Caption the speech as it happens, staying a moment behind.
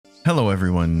Hello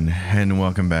everyone, and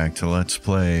welcome back to Let's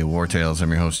Play Wartales.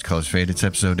 I'm your host, Colors Fade. It's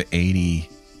episode 80.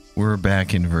 We're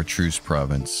back in Vertruse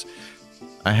province.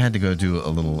 I had to go do a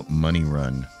little money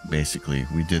run, basically.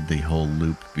 We did the whole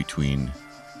loop between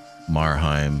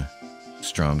Marheim,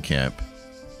 Stromkamp,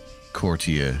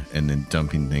 Cortia, and then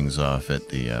dumping things off at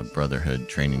the Brotherhood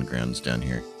training grounds down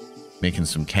here. Making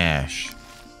some cash.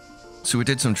 So we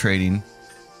did some trading,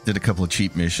 did a couple of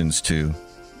cheap missions too.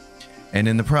 And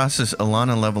in the process,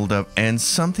 Alana leveled up, and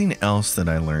something else that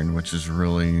I learned, which is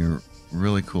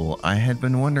really cool. I had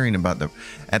been wondering about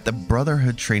at the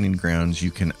Brotherhood training grounds,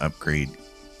 you can upgrade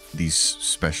these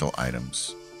special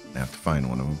items. I have to find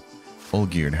one of them.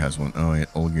 Olgierd has one. Oh, yeah,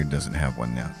 Olgierd doesn't have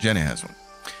one now. Jenna has one.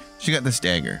 She got this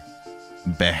dagger.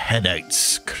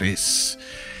 Beheadites, Chris.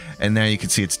 And now you can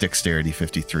see it's dexterity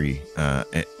 53.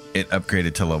 It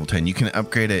upgraded to level 10. You can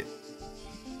upgrade it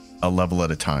a level at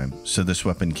a time. So this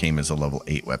weapon came as a level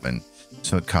 8 weapon.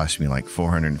 So it cost me like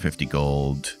 450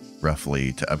 gold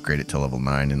roughly to upgrade it to level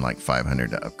 9 and like 500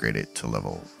 to upgrade it to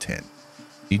level 10.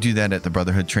 You do that at the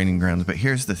Brotherhood training grounds, but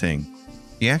here's the thing.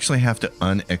 You actually have to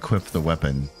unequip the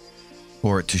weapon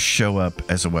for it to show up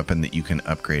as a weapon that you can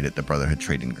upgrade at the Brotherhood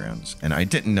training grounds. And I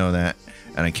didn't know that,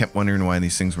 and I kept wondering why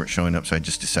these things weren't showing up, so I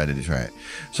just decided to try it.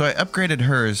 So I upgraded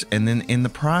hers, and then in the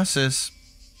process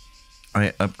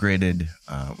I upgraded,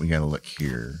 we got to look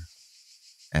here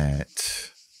at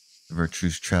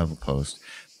Vertruse Travel Post.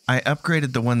 I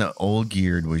upgraded the one that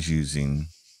Olgierd was using.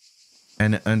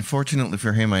 And unfortunately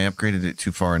for him, I upgraded it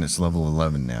too far and it's level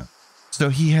 11 now. So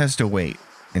he has to wait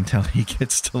until he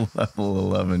gets to level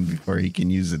 11 before he can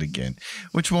use it again.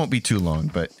 Which won't be too long,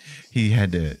 but we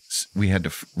had to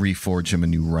reforge him a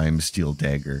new Rime Steel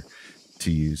dagger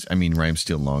to use. I mean, Rime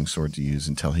Steel longsword to use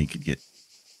until he could get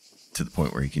to the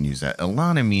point where he can use that.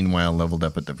 Alana, meanwhile, leveled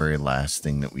up at the very last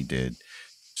thing that we did.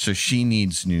 So she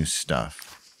needs new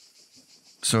stuff.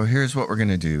 So here's what we're going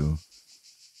to do.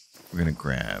 We're going to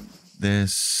grab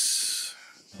this.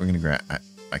 We're going to grab...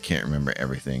 I can't remember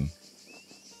everything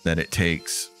that it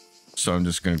takes. So I'm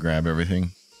just going to grab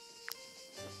everything.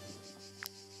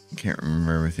 I can't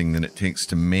remember everything that it takes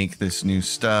to make this new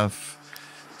stuff.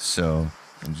 So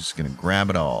I'm just going to grab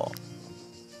it all.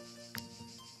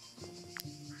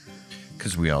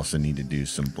 Because we also need to do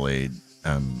some blade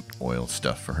oil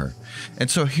stuff for her. And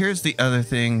so here's the other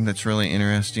thing that's really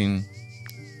interesting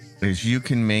is you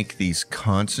can make these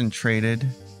concentrated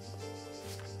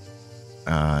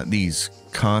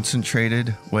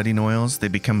wedding oils. They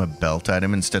become a belt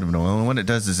item instead of an oil. And what it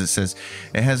does is it says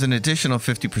it has an additional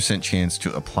 50% chance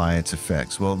to apply its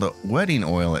effects. Well, the wedding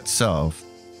oil itself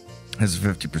has a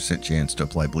 50% chance to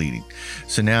apply bleeding.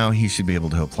 So now he should be able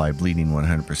to apply bleeding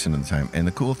 100% of the time. And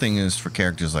the cool thing is for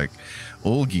characters like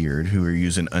Olgierd, who are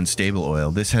using unstable oil,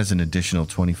 this has an additional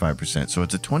 25%. So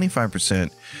it's a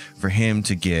 25% for him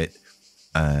to get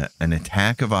an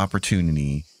attack of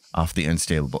opportunity off the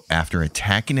unstable. After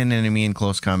attacking an enemy in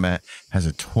close combat, has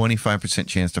a 25%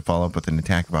 chance to follow up with an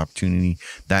attack of opportunity.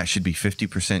 That should be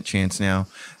 50% chance now.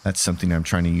 That's something I'm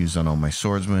trying to use on all my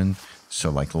swordsmen. So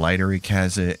like Lighteric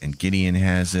has it, and Gideon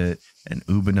has it, and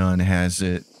Ubanon has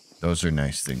it. Those are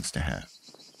nice things to have.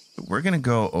 But we're going to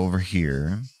go over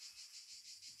here.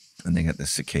 And they got the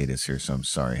cicadas here, so I'm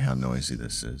sorry how noisy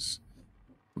this is.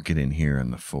 We'll get in here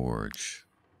in the forge.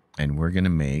 And we're going to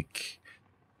make,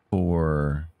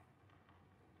 for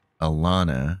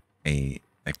Alana, a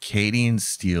Akkadian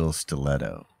steel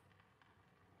stiletto.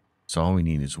 So all we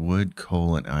need is wood,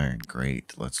 coal, and iron.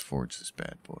 Great. Let's forge this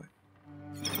bad boy.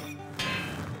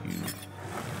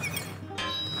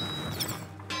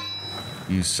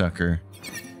 You sucker.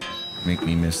 Make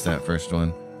me miss that first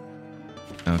one.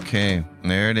 Okay,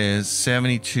 there it is.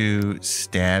 72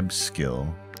 stab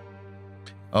skill.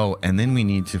 Oh, and then we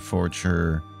need to forge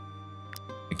her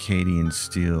Akkadian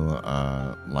steel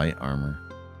light armor.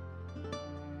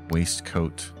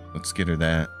 Waistcoat. Let's get her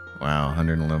that. Wow,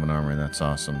 111 armor. That's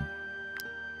awesome.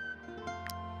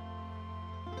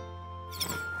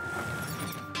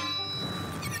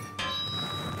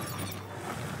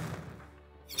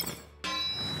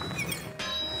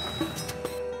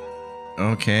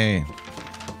 Okay,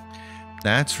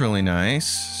 that's really nice.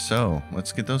 So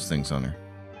let's get those things on her.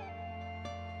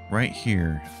 Right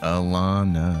here,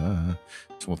 Alana.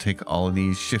 So we'll take all of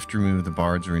these, shift remove the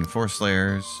bard's reinforced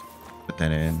layers, put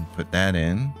that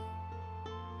in.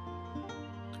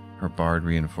 Her bard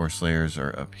reinforced layers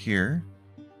are up here.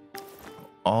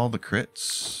 All the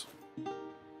crits.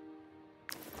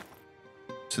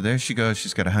 So there she goes.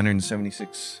 She's got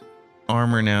 176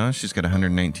 armor now. She's got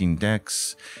 119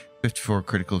 dex. 54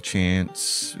 critical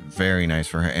chance. Very nice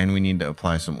for her. And we need to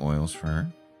apply some oils for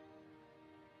her.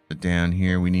 But down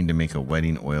here, we need to make a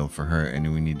wedding oil for her,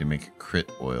 and we need to make a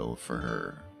crit oil for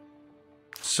her.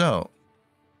 So,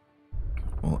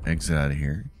 we'll exit out of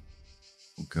here.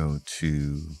 We'll go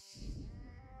to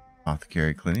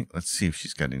Apothecary Clinic. Let's see if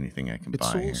she's got anything I can buy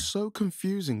here. It's all so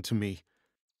confusing to me.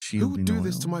 Who Shielding would do oil.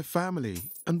 this to my family,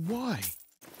 and why?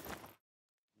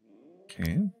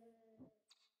 Okay.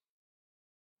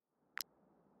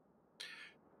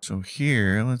 So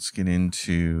here, let's get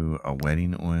into a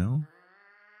wedding oil.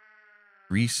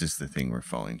 Grease is the thing we're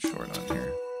falling short on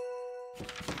here.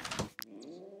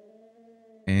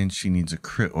 And she needs a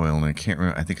crit oil, and I can't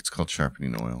remember. I think it's called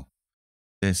sharpening oil.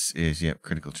 This is, yep,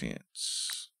 critical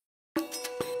chance.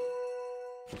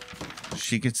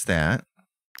 She gets that.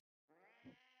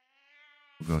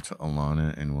 We'll go to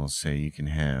Alana, and we'll say you can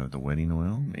have the wedding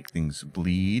oil. Make things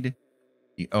bleed.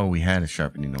 Oh, we had a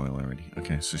sharpening oil already.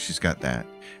 Okay, so she's got that.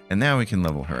 And now we can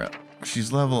level her up.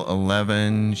 She's level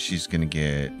 11. She's going to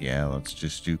get, yeah, let's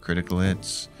just do critical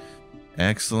hits.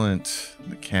 Excellent.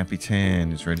 The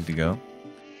Capitan is ready to go.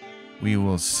 We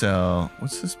will sell,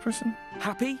 what's this person?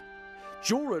 Happy?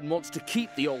 Joran wants to keep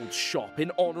the old shop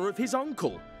in honor of his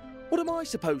uncle. What am I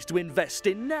supposed to invest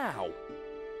in now?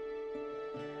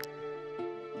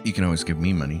 You can always give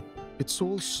me money. It's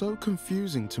all so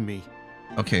confusing to me.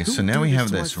 Okay, Who so would now do we this have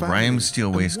to my this family, Rhyme Steel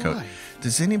and waistcoat. why?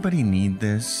 Does anybody need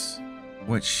this?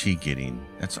 What's she getting?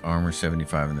 That's armor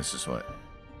 75, and this is what?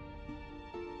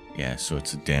 Yeah, so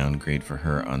it's a downgrade for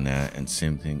her on that. And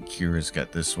same thing, Kira's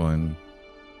got this one.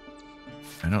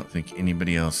 I don't think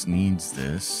anybody else needs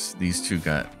this. These two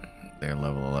got their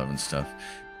level 11 stuff.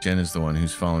 Jen is the one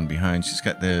who's fallen behind. She's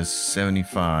got this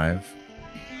 75.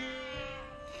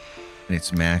 And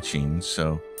it's matching,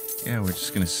 so yeah, we're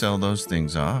just going to sell those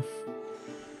things off.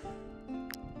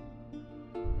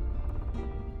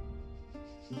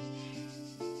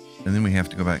 And then we have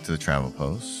to go back to the travel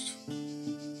post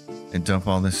and dump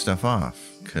all this stuff off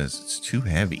because it's too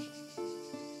heavy.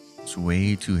 It's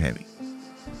way too heavy.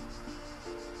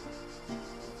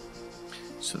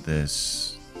 So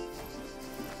this...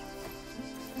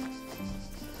 I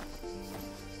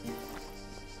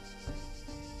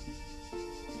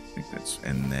think that's...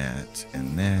 And that,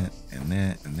 and that, and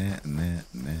that, and that, and that,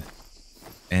 and that,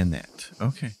 and that.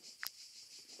 Okay.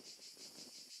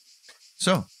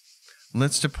 So...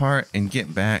 let's depart and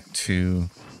get back to...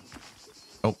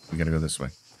 Oh, we gotta go this way.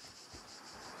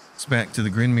 It's back to the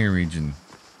Grinmeer region.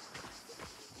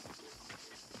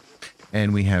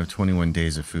 And we have 21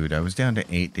 days of food. I was down to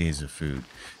 8 days of food.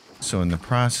 So in the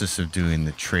process of doing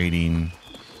the trading,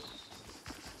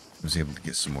 I was able to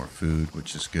get some more food,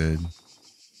 which is good.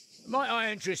 Might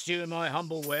I interest you in my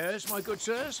humble wares, my good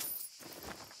sirs?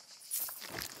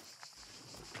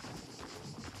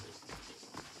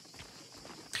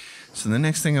 So the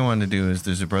next thing I want to do is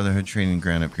there's a Brotherhood training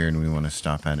ground up here, and we want to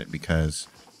stop at it because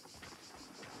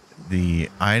the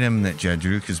item that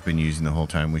Jadruk has been using the whole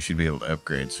time, we should be able to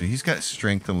upgrade. So he's got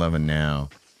strength 11 now.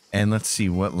 And let's see,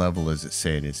 what level does it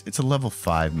say it is? It's a level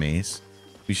 5 mace.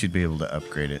 We should be able to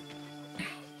upgrade it.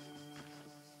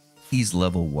 He's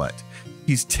level what?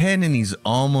 He's 10 and he's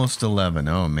almost 11.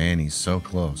 Oh man, he's so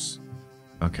close.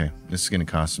 Okay, this is going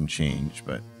to cost some change,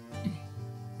 but...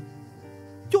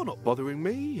 You're not bothering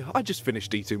me. I just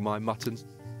finished eating my mutton.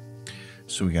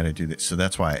 So we got to do this. So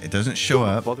that's why it doesn't show You're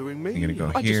not up. bothering me. You're going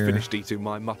to go I here. just finished eating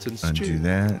my mutton stew. Undo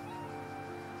that.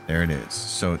 There it is.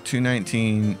 So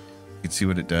 219. You can see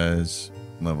what it does.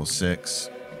 Level 6,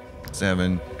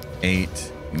 7,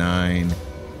 8, 9,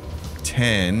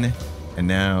 10. And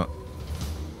now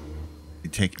you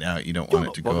take it out. You don't want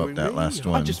it to go up that last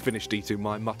one. I just finished eating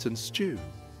my mutton stew.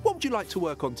 What would you like to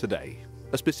work on today?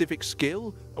 A specific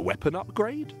skill? A weapon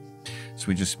upgrade? So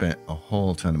we just spent a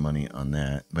whole ton of money on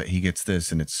that. But he gets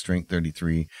this, and it's strength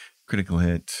 33, critical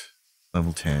hit,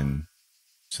 level 10.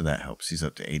 So that helps. He's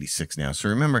up to 86 now. So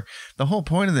remember, the whole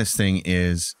point of this thing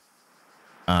is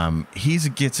he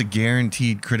gets a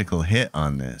guaranteed critical hit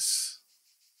on this.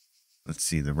 Let's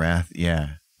see, the Wrath.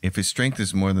 Yeah. If his strength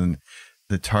is more than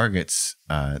the target's,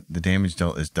 the damage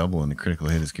dealt is double and the critical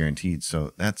hit is guaranteed.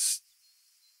 So that's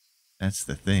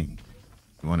the thing.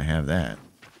 You want to have that.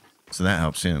 So that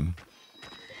helps him.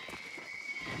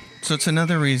 So it's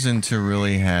another reason to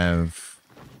really have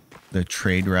the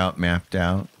trade route mapped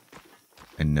out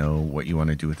and know what you want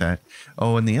to do with that.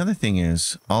 Oh, and the other thing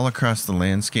is, all across the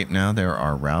landscape now, there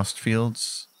are roust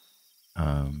fields.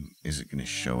 Is it going to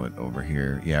show it over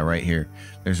here? Yeah, right here.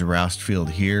 There's a roust field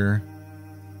here.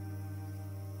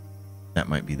 That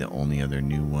might be the only other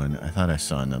new one. I thought I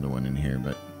saw another one in here,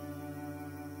 but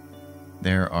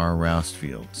there are roust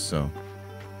fields, so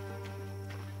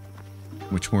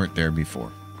which weren't there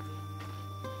before.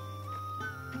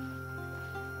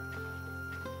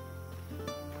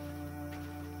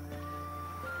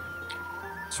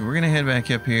 So we're gonna head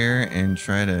back up here and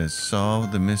try to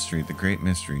solve the mystery, the great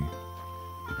mystery.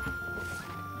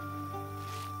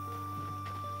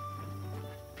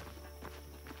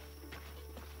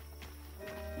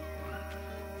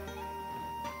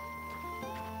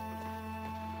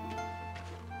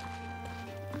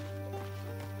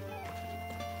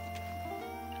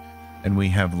 And we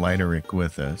have Lighterick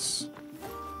with us.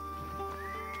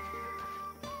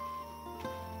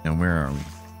 Now where are we?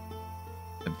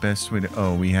 The best way to...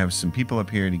 Oh, we have some people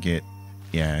up here to get...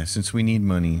 Yeah, since we need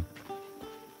money.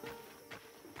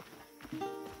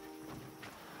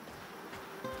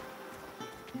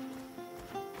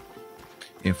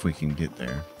 If we can get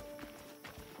there.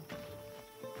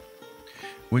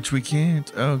 Which we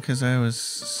can't. Oh, because I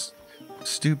was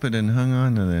stupid and hung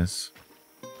on to this.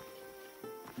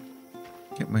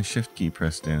 Get my shift key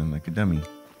pressed down like a dummy.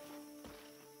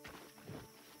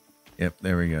 Yep,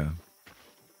 there we go.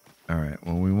 Alright,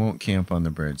 well, we won't camp on the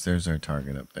bridge. There's our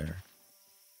target up there.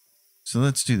 So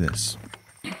let's do this.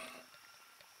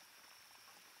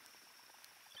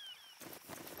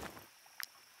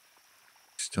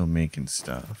 Still making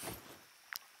stuff.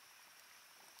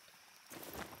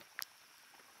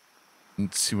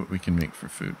 Let's see what we can make for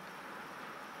food.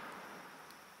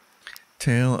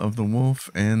 Tail of the wolf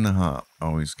and the hop.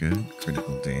 Always good.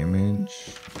 Critical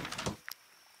damage.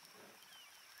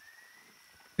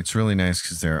 It's really nice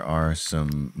because there are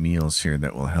some meals here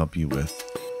that will help you with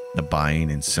the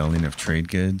buying and selling of trade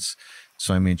goods.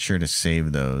 So I made sure to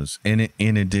save those. And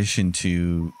in addition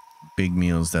to big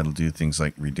meals that'll do things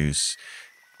like reduce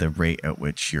the rate at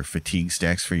which your fatigue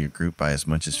stacks for your group by as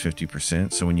much as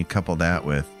 50%. So when you couple that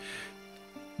with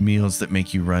meals that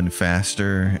make you run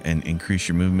faster and increase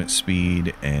your movement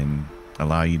speed and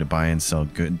allow you to buy and sell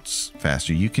goods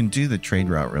faster, you can do the trade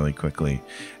route really quickly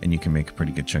and you can make a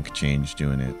pretty good chunk of change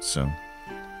doing it. So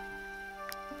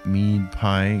mead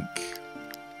pike,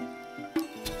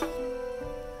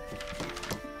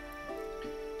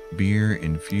 beer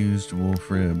infused wolf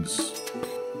ribs.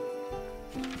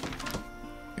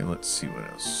 Okay, let's see what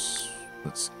else.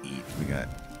 Let's eat. We got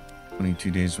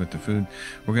 22 days worth of food.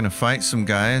 We're gonna fight some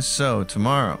guys. So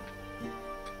tomorrow,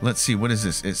 let's see, what is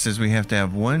this? It says we have to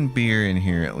have one beer in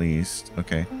here at least.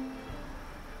 Okay.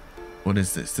 What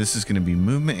is this? This is gonna be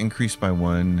movement increased by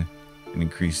 1 and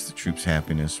increase the troops'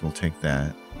 happiness. We'll take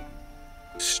that.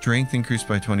 Strength increased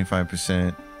by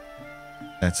 25%.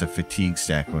 That's a fatigue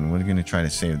stack one. We're gonna try to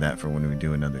save that for when we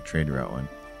do another trade route one.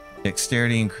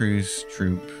 Dexterity increase,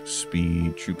 troop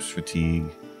speed, troops fatigue.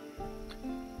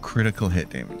 Critical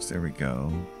hit damage, there we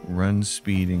go. Run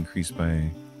speed increased by a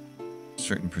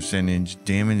certain percentage.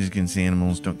 Damage against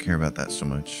animals, don't care about that so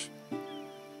much.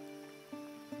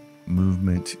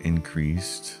 Movement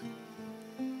increased.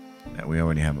 That we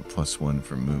already have a +1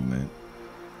 for movement.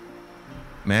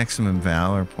 Maximum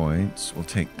valor points, we'll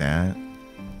take that.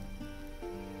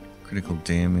 Critical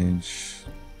damage,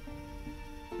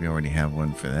 we already have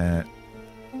one for that.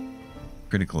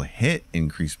 Critical hit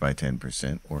increased by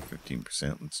 10% or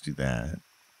 15%. Let's do that.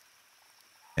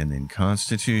 And then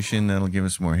Constitution, that'll give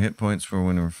us more hit points for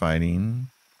when we're fighting.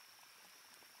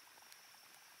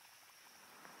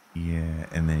 Yeah,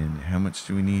 and then how much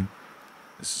do we need?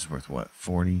 This is worth what,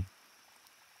 40?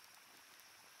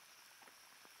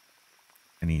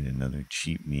 I need another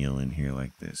cheap meal in here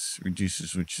like this.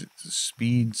 Reduces which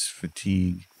speeds,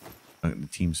 fatigue, the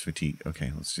team's fatigue.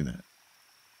 Okay, let's do that.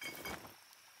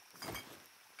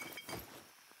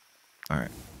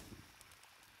 Alright.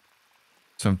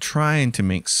 So I'm trying to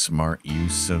make smart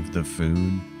use of the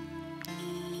food.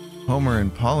 Homer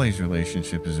and Polly's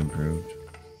relationship is improved.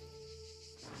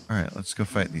 Alright, let's go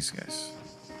fight these guys.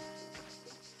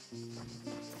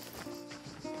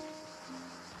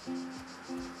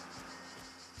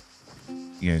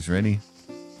 You guys ready?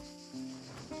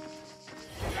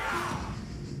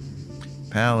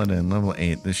 Paladin, level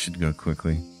 8. This should go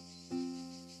quickly.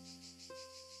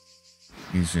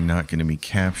 These are not going to be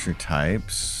capture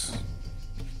types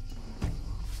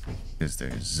because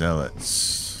they're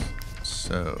zealots.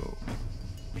 So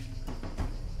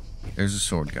there's a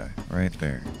sword guy right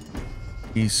there.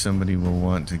 He's somebody we'll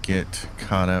want to get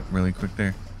caught up really quick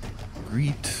there.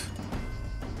 Greet.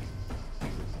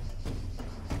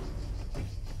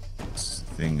 This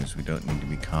thing is we don't need to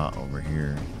be caught over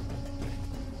here.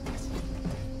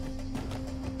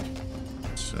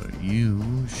 So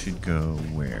you should go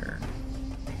where?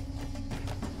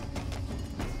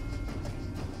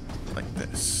 Like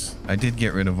this. I did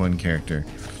get rid of one character.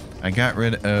 I got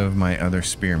rid of my other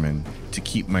spearman to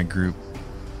keep my group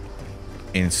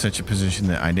in such a position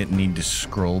that I didn't need to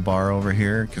scroll bar over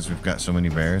here because we've got so many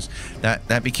bears.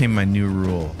 That became my new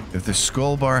rule. If the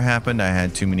scroll bar happened, I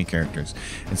had too many characters.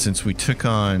 And since we took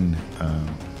on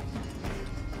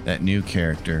that new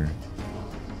character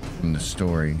from the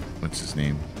story, what's his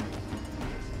name?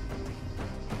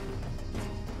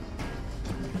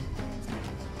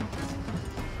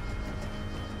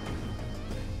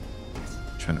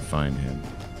 Trying to find him.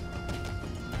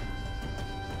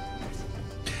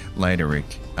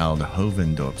 Leideric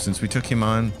Aldhovendorp. Since we took him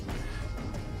on,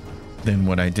 then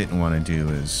what I didn't want to do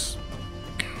is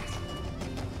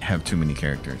have too many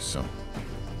characters. So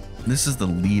this is the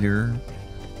leader.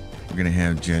 We're gonna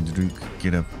have Jedruk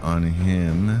get up on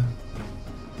him.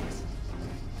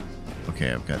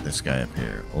 Okay, I've got this guy up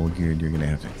here. Olgierd, you're gonna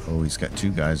have to. Oh, he's got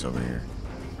 2 guys over here.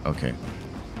 Okay,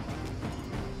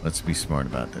 let's be smart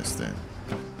about this then.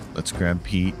 Let's grab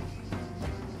Pete.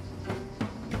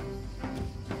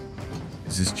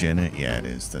 Is this Jenna? Yeah, it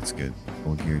is. That's good.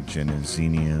 Olgierd, Jenna,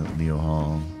 Xenia, Leo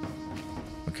Hall.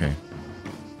 Okay.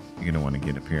 You're going to want to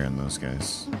get up here on those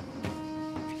guys.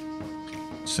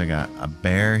 So I got a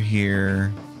bear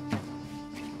here.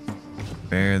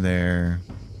 Bear there.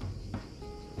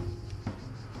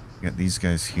 Got these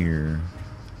guys here.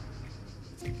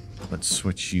 Let's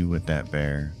switch you with that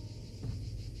bear.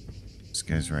 This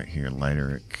guy's right here,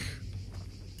 Leideric.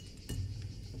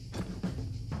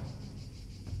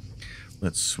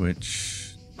 Let's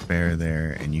switch bear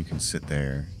there, and you can sit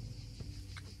there.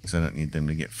 Because I don't need them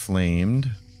to get flamed.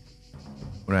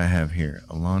 What do I have here?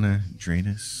 Alana,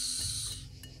 Dratus.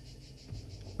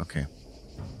 Okay.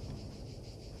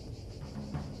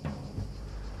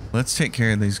 Let's take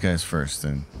care of these guys first,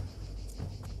 then.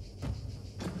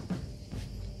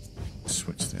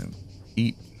 Switch them.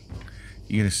 Eat.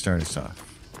 You gotta start us off.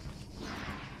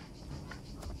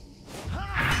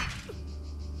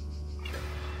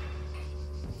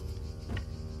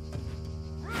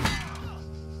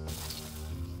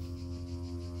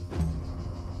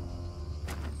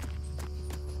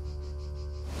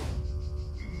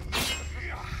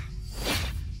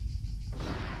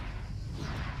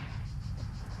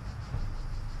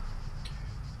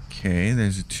 Okay,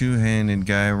 there's a 2-handed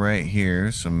guy right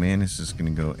here, so Manus is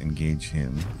going to go engage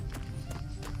him.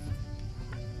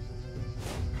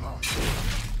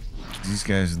 These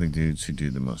guys are the dudes who do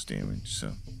the most damage,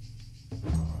 so.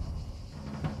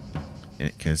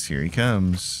 Because here he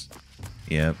comes.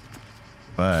 Yep.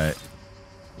 But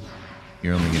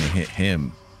you're only going to hit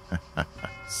him.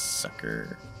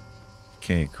 Sucker.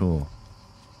 Okay, cool.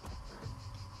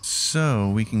 So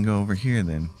we can go over here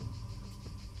then.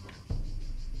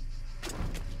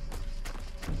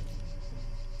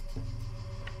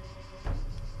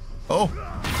 Oh,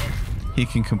 he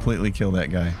can completely kill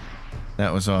that guy.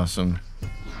 That was awesome.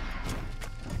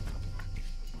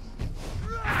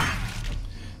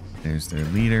 There's their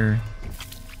leader.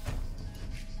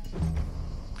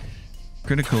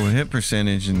 Critical hit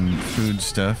percentage and food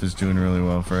stuff is doing really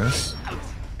well for us.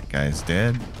 That guy's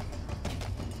dead.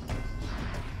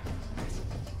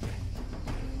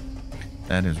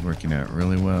 That is working out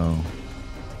really well.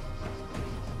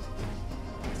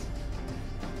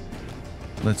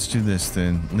 Let's do this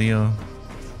then. Leo.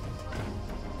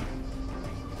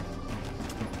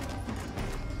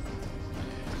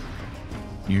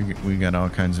 We got all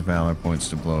kinds of valor points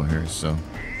to blow here, so.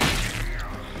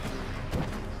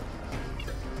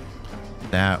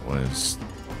 That was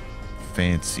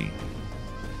fancy.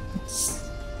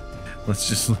 Let's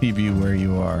just leave you where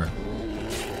you are.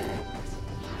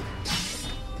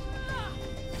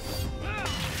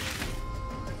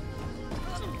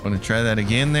 Want to try that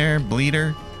again there,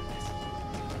 bleeder?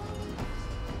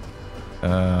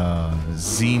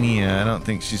 Xenia, I don't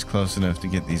think she's close enough to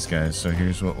get these guys, so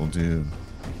here's what we'll do.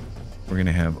 We're going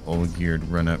to have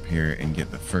Olgierd run up here and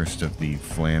get the first of the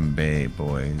flambe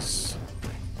boys.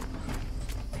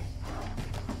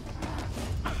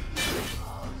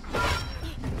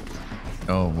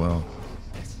 Oh, well.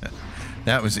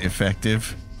 That was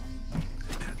effective.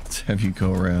 Let's have you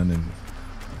go around and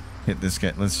hit this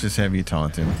guy. Let's just have you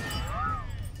taunt him.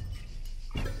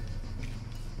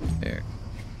 There.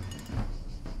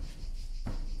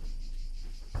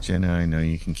 Jenna, I know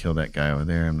you can kill that guy over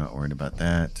there. I'm not worried about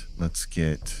that. Let's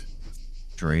get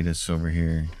Dratus over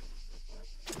here.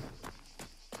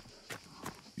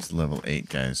 These level 8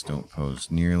 guys don't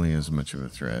pose nearly as much of a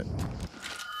threat.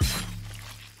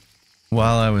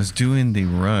 While I was doing the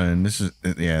run,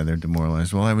 yeah, they're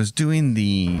demoralized. While I was doing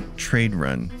the trade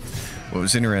run, what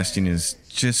was interesting is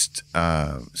just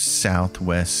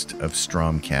southwest of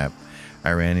Stromcap,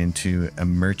 I ran into a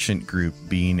merchant group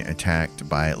being attacked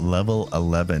by level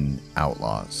 11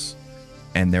 outlaws.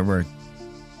 And there were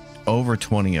over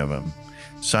 20 of them.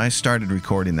 So I started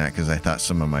recording that because I thought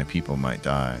some of my people might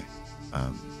die.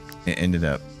 It ended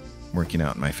up working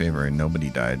out in my favor and nobody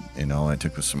died, and all I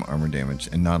took was some armor damage,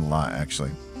 and not a lot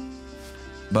actually.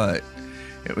 But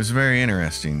it was very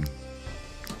interesting.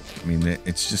 I mean,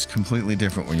 it's just completely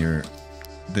different when you're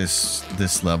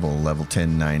this level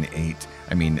 10, 9, 8.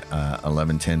 I mean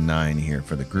 11, 10, 9 here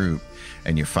for the group,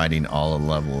 and you're fighting all of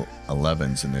level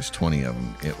 11s, and there's 20 of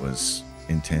them. It was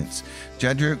intense.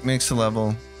 Jedruk makes the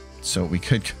level, so we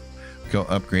could go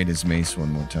upgrade his mace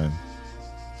one more time.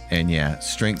 And yeah,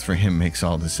 strength for him makes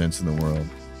all the sense in the world,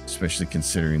 especially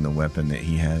considering the weapon that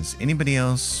he has. Anybody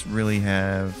else really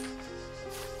have?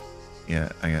 Yeah,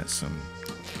 I got some.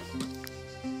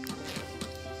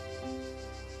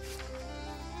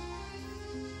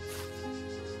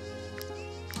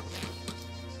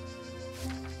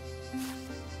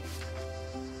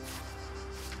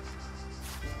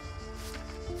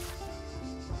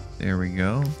 There we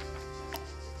go.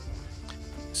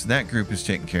 So that group is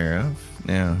taken care of.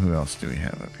 Now, who else do we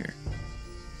have up here?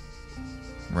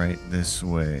 Right this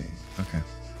way. Okay.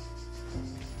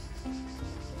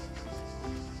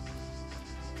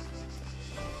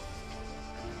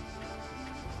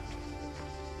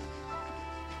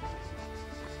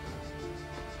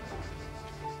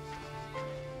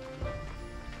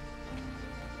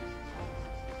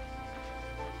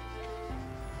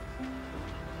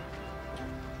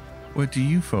 What do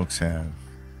you folks have?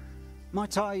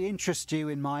 Might I interest you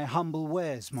in my humble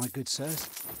wares, my good sirs?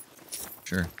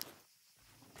 Sure.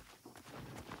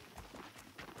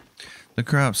 The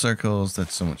crop circles,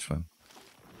 that's so much fun.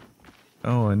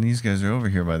 Oh, and these guys are over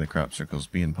here by the crop circles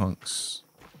being punks.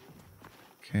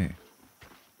 Okay.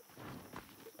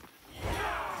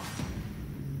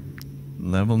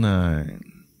 Level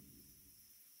 9.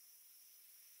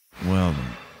 Well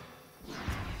then.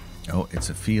 Oh, it's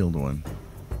a field one.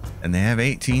 And they have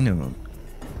 18 of them.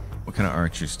 What kind of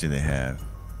archers do they have?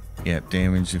 Yep,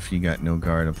 damage if you got no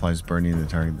guard. Applies burning to the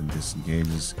target, then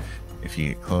disengages if you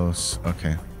get close.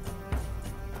 Okay.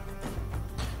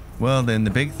 Well, then the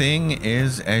big thing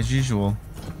is, as usual,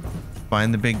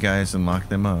 find the big guys and lock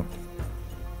them up.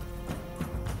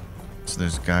 So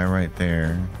there's a guy right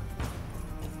there.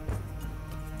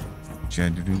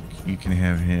 Jedruk, you can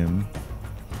have him.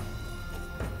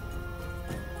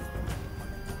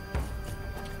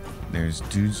 There's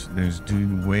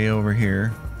dude way over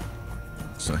here.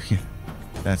 So yeah,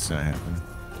 that's not happening.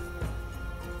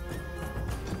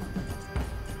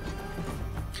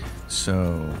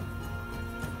 So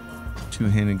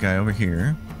two-handed guy over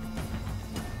here.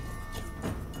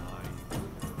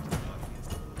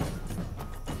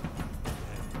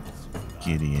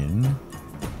 Gideon.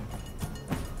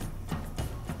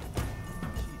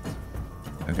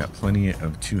 I've got plenty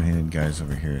of two-handed guys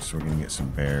over here, so we're gonna get some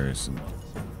bears and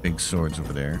big swords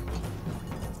over there.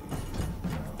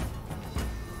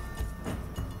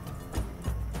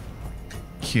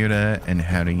 Kira and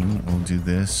Harin will do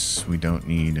this. We don't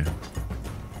need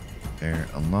there.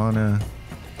 Alana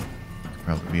could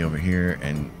probably be over here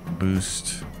and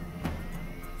boost.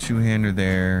 Two-hander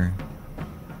there.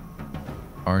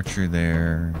 Archer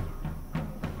there.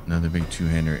 Another big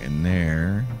two-hander in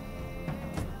there.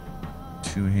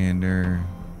 Two-hander.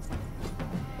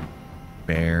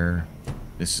 Bear.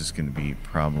 This is going to be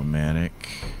problematic.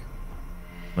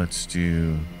 Let's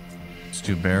do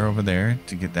bear over there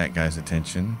to get that guy's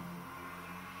attention.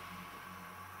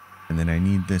 And then I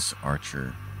need this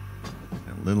archer.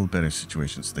 A little better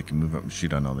situation so they can move up and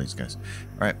shoot on all these guys.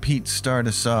 All right, Pete, start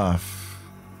us off.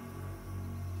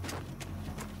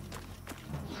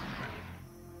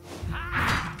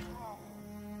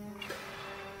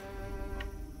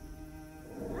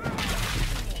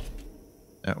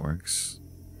 That works.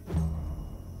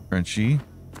 Crunchy.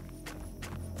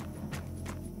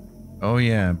 Oh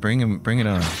yeah, bring it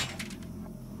on.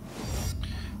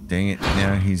 Dang it,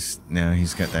 now he's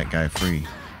got that guy free.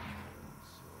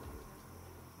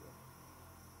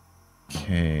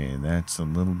 Okay, that's a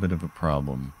little bit of a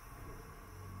problem.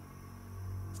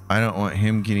 I don't want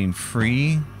him getting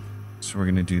free, so we're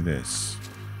gonna do this.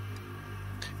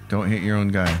 Don't hit your own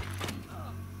guy.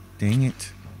 Dang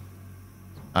it.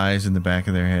 Eyes in the back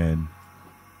of their head.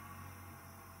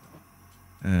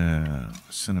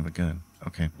 Son of a gun.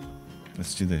 Okay,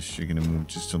 let's do this. You're gonna move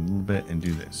just a little bit and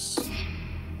do this.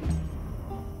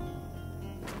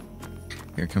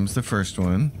 Here comes the first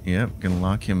one. Yep, gonna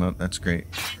lock him up. That's great.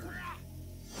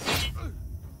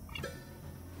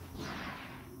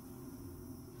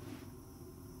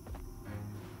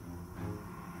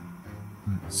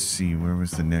 Let's see, where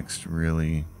was the next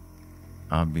really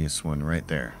obvious one? Right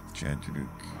there. Jedruk.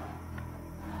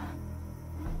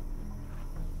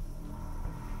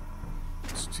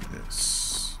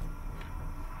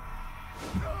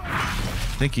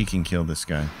 think he can kill this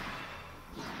guy.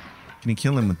 Can he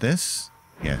kill him with this?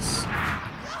 Yes.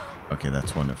 Okay,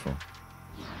 that's wonderful.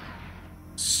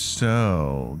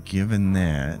 So, given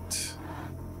that,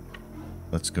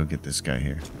 let's go get this guy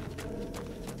here.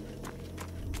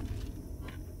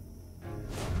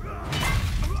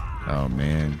 Oh,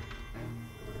 man.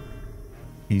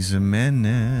 He's a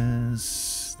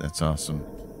menace. That's awesome.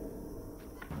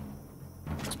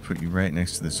 Let's put you right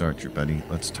next to this archer, buddy.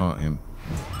 Let's taunt him.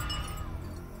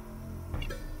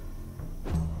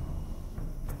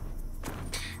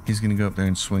 He's going to go up there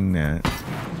and swing that.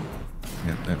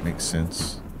 Yep, that makes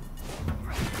sense.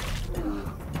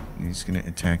 And he's going to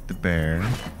attack the bear.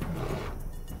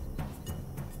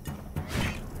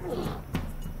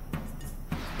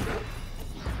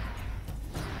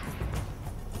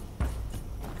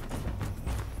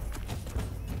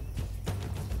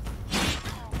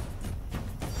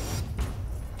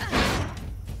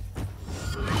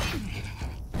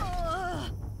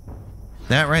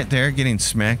 That right there, getting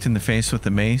smacked in the face with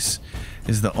the mace,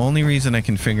 is the only reason I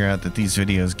can figure out that these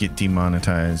videos get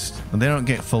demonetized. Well, they don't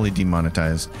get fully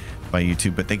demonetized by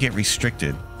YouTube, but they get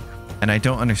restricted. And I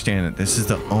don't understand it. This is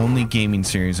the only gaming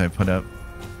series I put up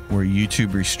where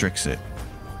YouTube restricts it.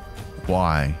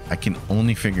 Why? I can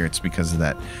only figure it's because of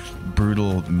that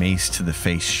brutal mace to the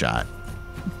face shot.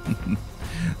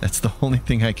 That's the only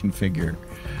thing I can figure.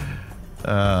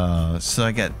 So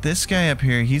I got this guy up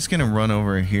here. He's gonna run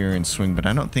over here and swing, but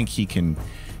I don't think he can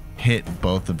hit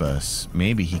both of us.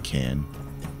 Maybe he can.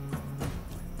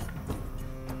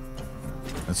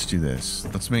 Let's do this.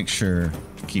 Let's make sure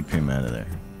to keep him out of there.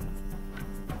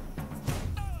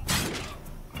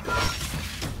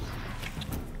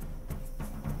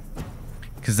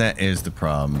 Because that is the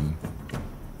problem.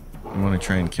 You want to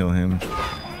try and kill him?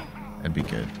 That'd be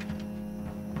good.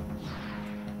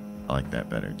 I like that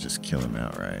better. Just kill him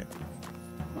outright.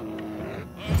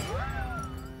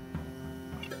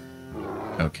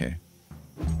 Okay.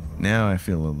 Now I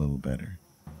feel a little better.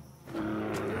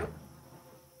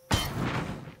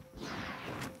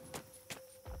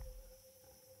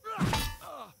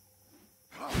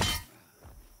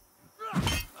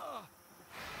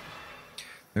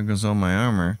 There goes all my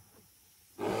armor.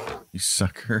 You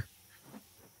sucker.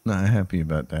 Not happy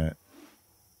about that.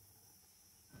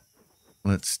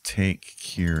 Let's take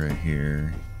Kira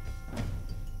here.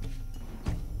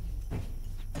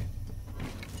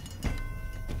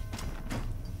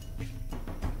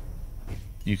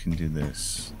 You can do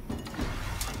this.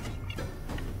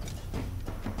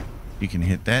 You can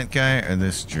hit that guy or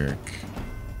this jerk.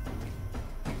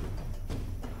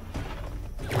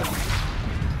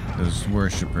 Those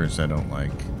worshippers I don't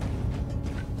like.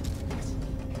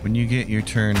 When you get your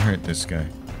turn, hurt this guy.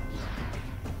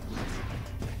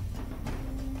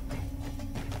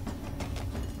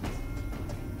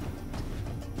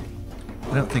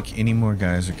 I don't think any more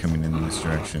guys are coming in this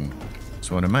direction.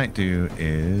 So what I might do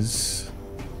is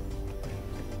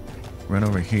run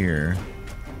over here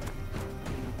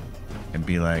and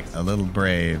be like a little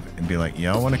brave and be like,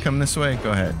 y'all want to come this way?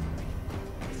 Go ahead.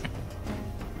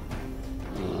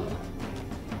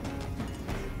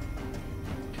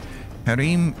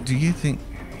 Harim, do you think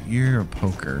you're a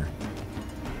poker?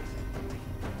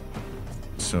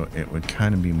 So it would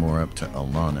kind of be more up to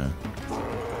Alana.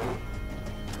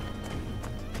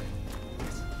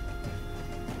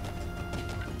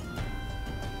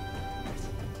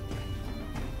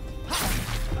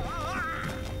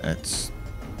 That's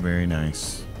very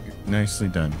nice. Nicely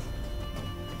done.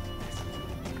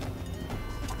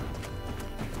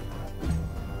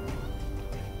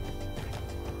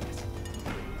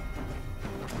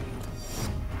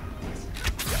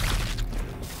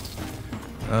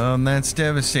 That's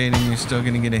devastating. You're still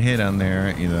gonna get a hit on there,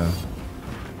 aren't you, though?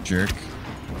 Jerk.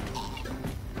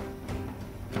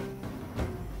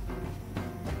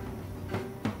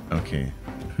 Okay.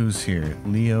 Who's here?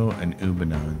 Leo and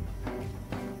Ubanon.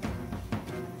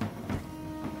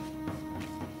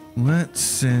 Let's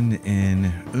send in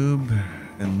Ub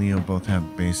and Leo both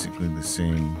have basically the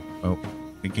same... Oh,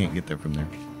 they can't get there from there.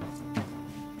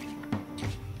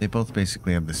 They both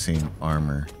basically have the same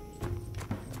armor.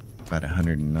 About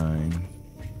 109.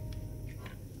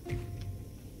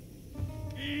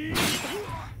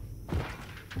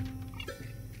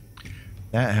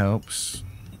 That helps.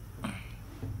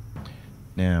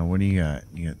 Now, what do you got?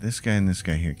 You got this guy and this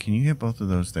guy here. Can you hit both of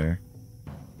those there?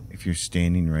 If you're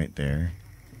standing right there.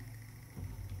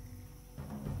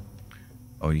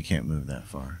 Oh, you can't move that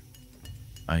far.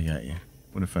 I got you.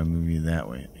 What if I move you that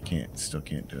way? I can't. Still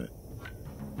can't do it.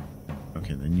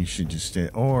 Okay, then you should just stay.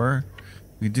 Or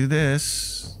we do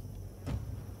this.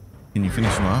 Can you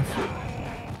finish him off?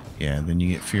 Yeah, then you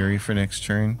get Fury for next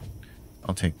turn.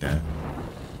 I'll take that.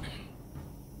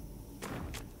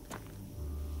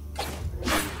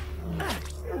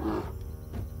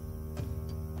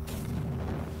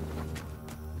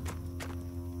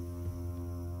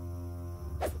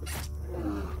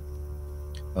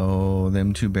 Oh,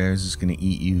 them two bears is gonna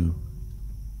eat you.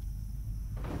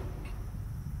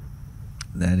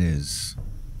 That is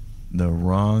the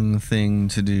wrong thing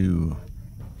to do.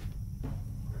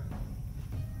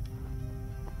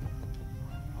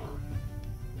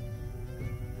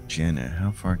 Jenna,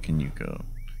 how far can you go?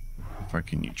 How far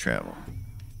can you travel?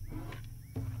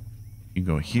 You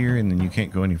go here and then you can't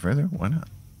go any further? Why not?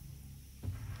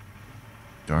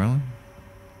 Darling?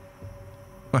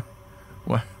 What?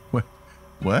 What? What?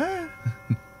 What?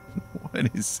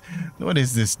 What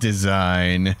is this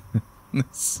design?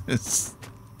 This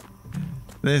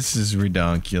is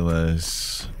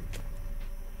redonkulous.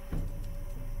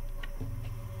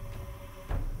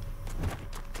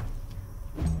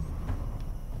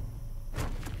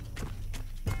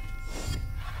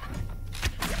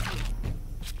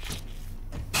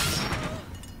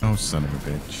 Oh, son of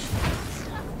a bitch.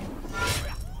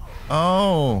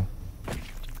 Oh!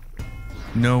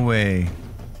 No way.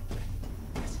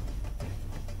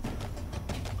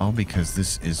 All because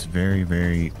this is very,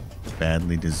 very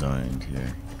badly designed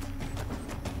here.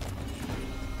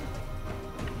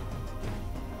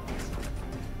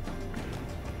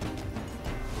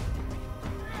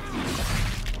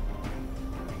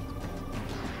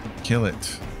 Kill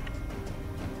it.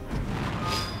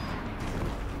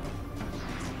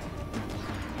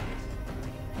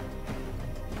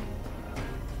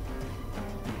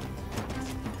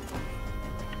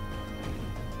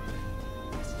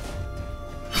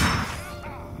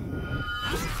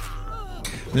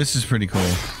 This is pretty cool.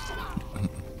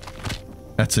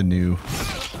 That's a new.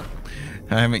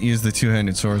 I haven't used the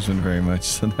two-handed swordsman very much,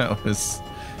 so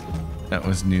that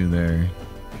was new there.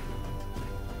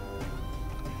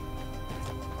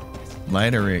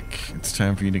 Liderick, it's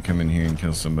time for you to come in here and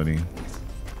kill somebody.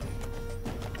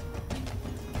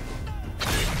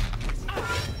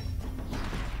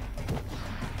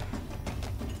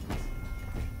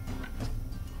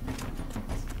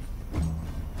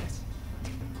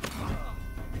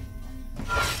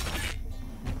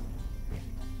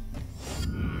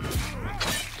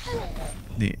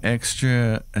 The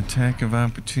extra attack of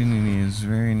opportunity is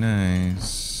very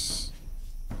nice.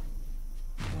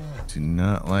 Do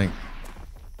not like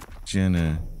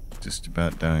Jenna just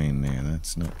about dying there.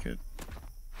 That's not good.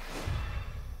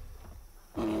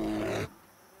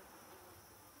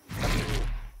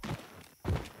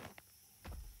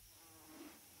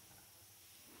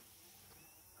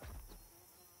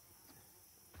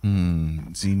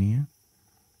 Xenia?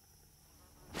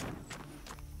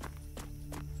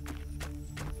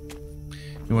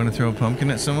 You want to throw a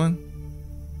pumpkin at someone?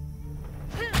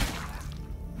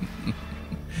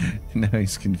 Now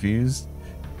he's confused.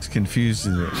 He's confused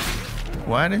with it.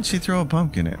 Why didn't she throw a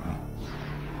pumpkin at me?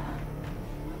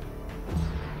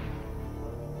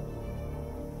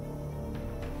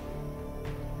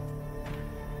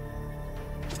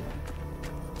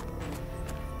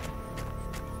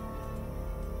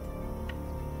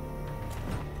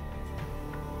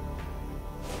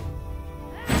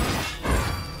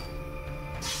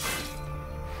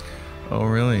 Oh,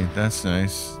 really? That's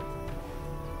nice.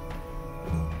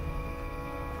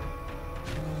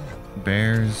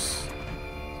 Bears.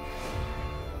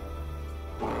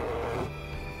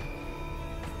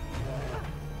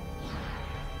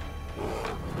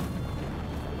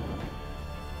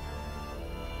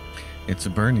 It's a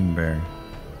burning bear.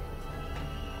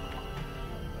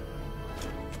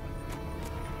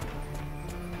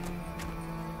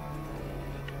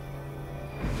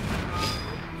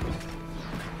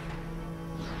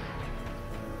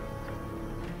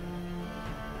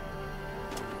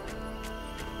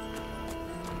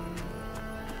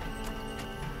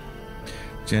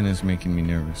 Jenna's making me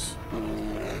nervous.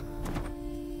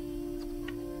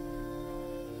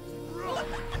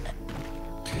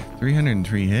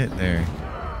 $303 hit there.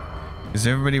 Is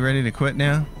everybody ready to quit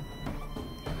now?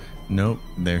 Nope,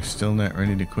 they're still not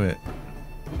ready to quit.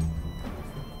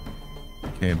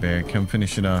 Okay, Bear, come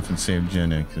finish it off and save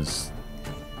Jenna, because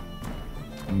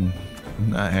I'm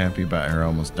not happy about her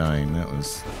almost dying. That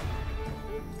was...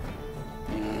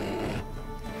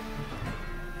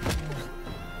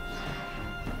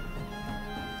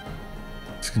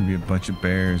 It's gonna be a bunch of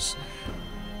bears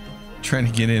trying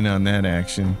to get in on that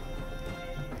action.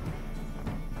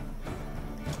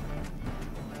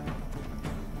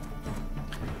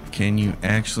 Can you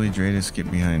actually, Dratus, get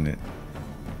behind it?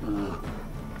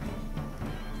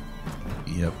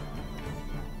 Yep.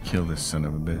 Kill this son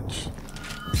of a bitch.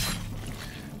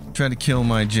 Try to kill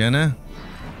my Jenna.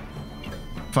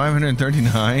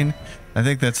 539. I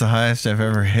think that's the highest I've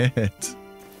ever hit.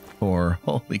 Or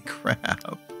holy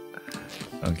crap.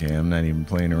 Okay, I'm not even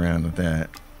playing around with that.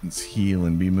 Let's heal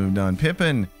and be moved on.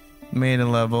 Pippin made a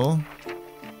level.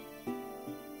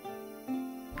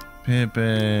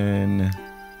 Pippin.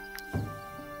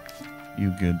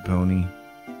 You good pony.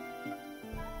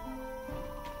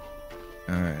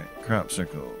 Alright, crop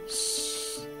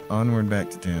circles. Onward back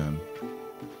to town.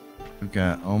 We've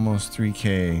got almost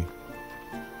 3K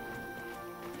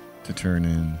to turn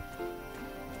in.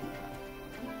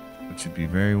 Which would be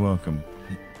very welcome.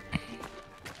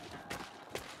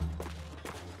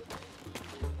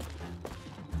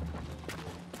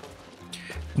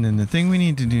 And then the thing we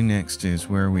need to do next is,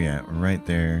 where are we at? We're right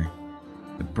there.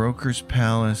 The Broker's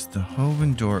Palace, the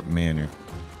Hovendorp Manor.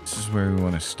 This is where we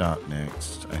want to stop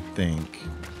next, I think.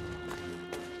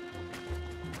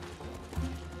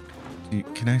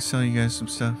 Can I sell you guys some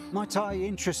stuff? Might I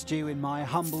interest you in my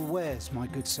humble wares, my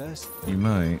good sirs? You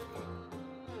might.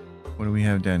 What do we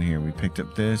have down here? We picked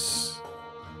up this.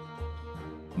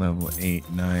 Level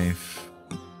 8 knife.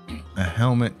 A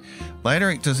helmet.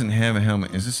 Lighterite doesn't have a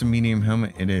helmet. Is this a medium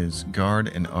helmet? It is. Guard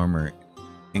and armor.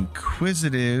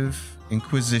 Inquisition.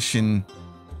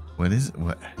 What is it?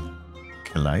 What?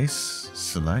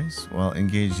 Slice? While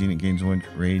engaged unit gains 1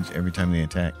 rage every time they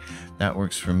attack. That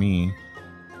works for me.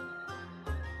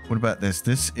 What about this?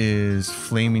 This is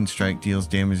Flaming Strike. Deals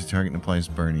damage to target and applies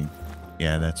burning.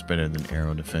 Yeah, that's better than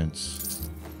arrow defense.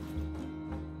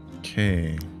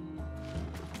 Okay.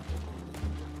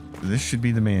 This should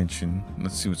be the mansion.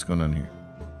 Let's see what's going on here.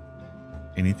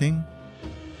 Anything?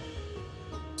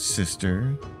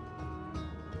 Sister.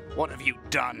 What have you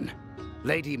done?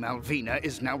 Lady Malvina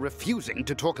is now refusing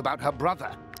to talk about her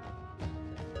brother.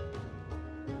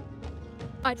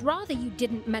 I'd rather you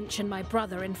didn't mention my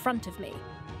brother in front of me.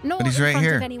 Nor But he's in right front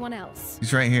here. of anyone else.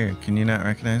 He's right here. Can you not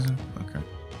recognize him? Okay.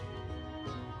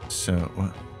 So,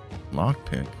 what?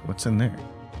 Lockpick? What's in there?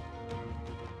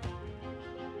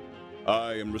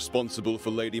 I am responsible for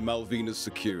Lady Malvina's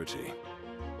security.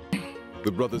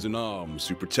 The brothers in arms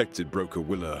who protected Broker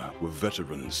Willa were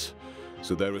veterans,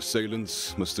 so their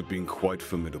assailants must have been quite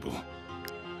formidable.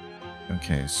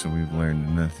 Okay, so we've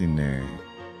learned nothing there.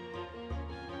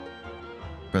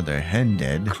 Brother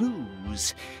Hendead.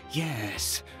 Clues.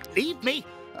 Yes. Leave me.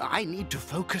 I need to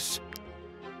focus.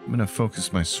 I'm gonna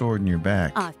focus my sword in your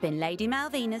back. I've been Lady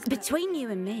Malvina's. Between you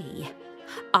and me,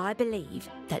 I believe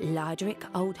that Lyderick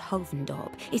Old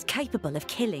Hovendorp is capable of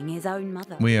killing his own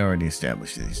mother. We already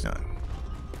established that he's not.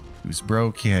 He was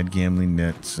broke, he had gambling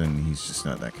debts, and he's just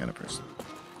not that kind of person.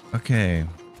 Okay.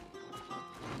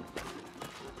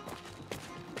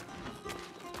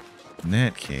 In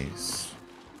that case...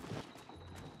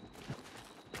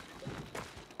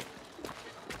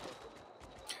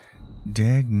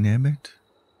 Dagnabbit?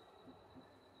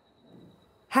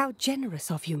 How generous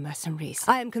of you, mercenaries.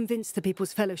 I am convinced the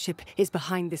People's Fellowship is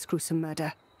behind this gruesome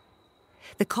murder.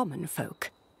 The common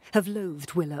folk have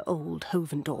loathed Willa Old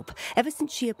Hovendorp ever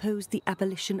since she opposed the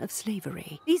abolition of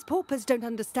slavery. These paupers don't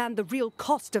understand the real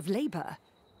cost of labor.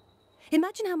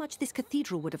 Imagine how much this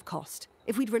cathedral would have cost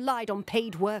if we'd relied on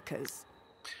paid workers.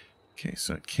 Okay,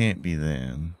 so it can't be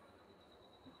them.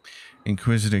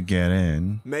 Inquisitor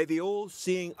Garin. May the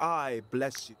all-seeing eye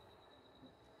bless you.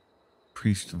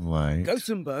 Priest of Light.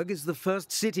 Gothenburg is the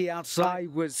first city outside. I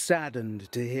was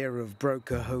saddened to hear of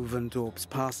Broker Hovendorp's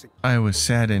passing. I was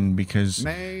saddened because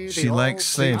she likes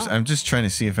slaves. I'm just trying to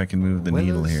see if I can move the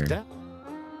needle here.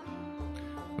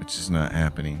 Which is not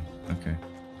happening. Okay.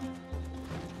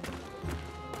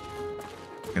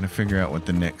 Gotta figure out what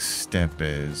the next step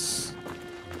is.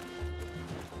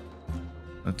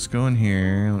 Let's go in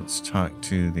here. Let's talk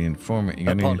to the informant. You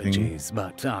got anything? Apologies,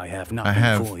 but I have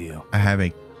nothing for you. I have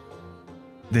a...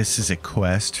 This is a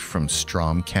quest from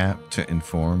Stromcap to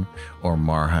inform, or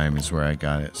Marheim is where I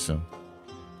got it, so...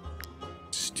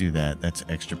 Just do that. That's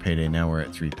extra payday. Now we're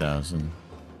at 3,000.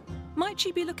 Might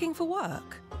she be looking for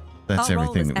work? That's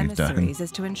everything that we've done.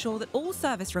 Is to ensure that all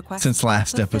service requests since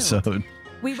last episode.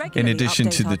 We in addition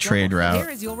to the trade route.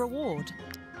 Here is your reward.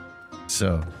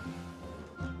 So...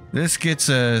 This gets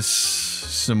us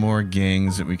some more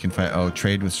gangs that we can fight. Oh,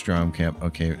 trade with Stromcap.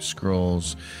 Okay,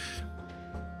 scrolls.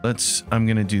 I'm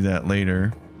gonna do that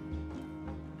later.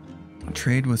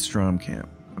 Trade with Stromcap.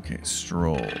 Okay,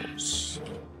 strolls.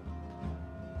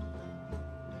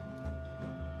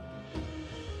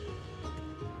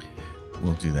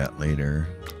 We'll do that later.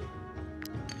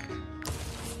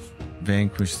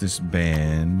 Vanquish this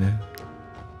band.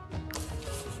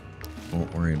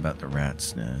 Won't worry about the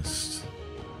rat's nest.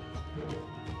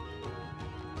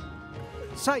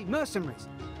 Say, mercenaries,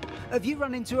 have you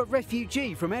run into a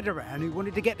refugee from Edoran who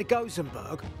wanted to get to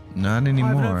Gothenburg? Not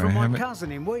anymore. I haven't heard from my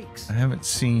cousin in weeks. I haven't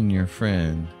seen your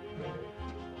friend.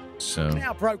 So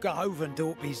Now Broker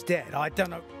Hovendorp is dead. I don't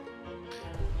know.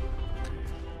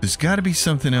 there's got to be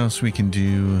something else we can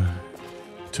do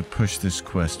to push this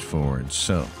quest forward.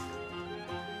 So,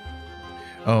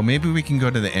 oh, maybe we can go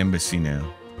to the embassy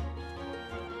now.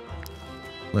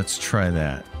 Let's try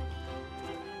that.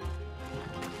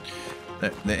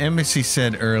 The embassy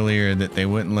said earlier that they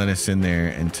wouldn't let us in there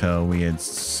until we had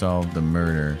solved the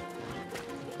murder.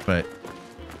 But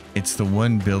it's the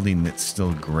one building that's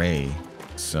still gray,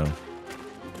 so...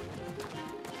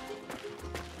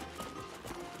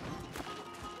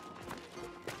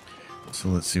 So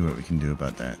let's see what we can do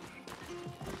about that.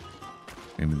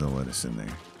 Maybe they'll let us in there.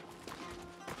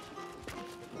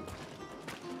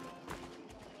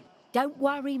 Don't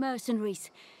worry, mercenaries.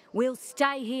 We'll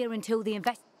stay here until the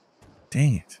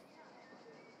Dang it.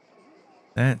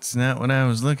 That's not what I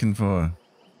was looking for.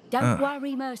 Don't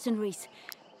worry, mercenaries.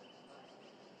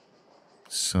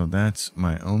 So that's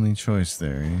my only choice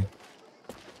there,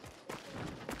 eh?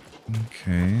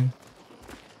 Okay.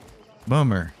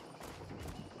 Bummer.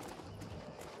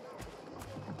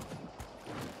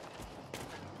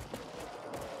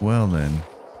 Well then.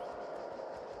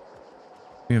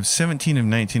 We have 17 of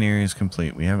 19 areas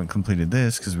complete. We haven't completed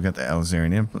this because we got the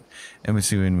Alzarian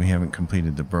embassy and we haven't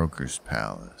completed the Broker's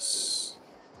Palace.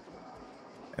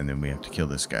 And then we have to kill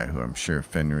this guy who I'm sure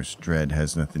Fenris Dread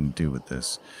has nothing to do with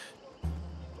this.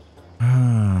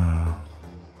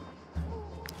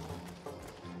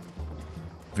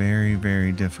 Very,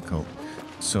 very difficult.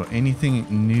 So anything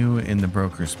new in the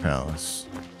Broker's Palace?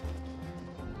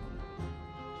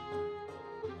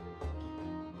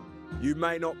 You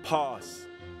may not pass.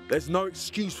 There's no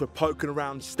excuse for poking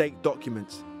around state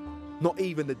documents. Not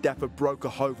even the death of Broker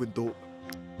Hovendorp.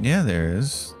 Yeah, there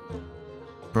is.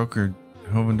 Broker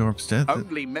Hovendorp's death.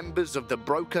 Only members of the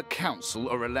Broker Council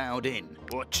are allowed in.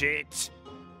 Watch it.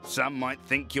 Some might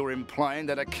think you're implying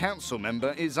that a council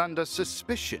member is under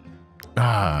suspicion.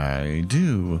 I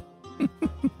do.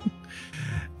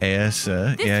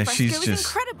 Asa, yeah, she's just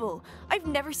incredible. I've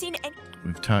never seen any.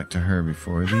 We've talked to her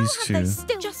before. These two. They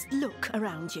still just look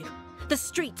around you. The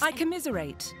streets. I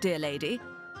commiserate, dear lady.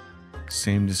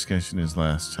 Same discussion as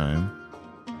last time.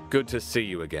 Good to see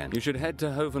you again. You should head to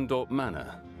Hovendorp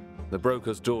Manor. The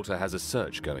broker's daughter has a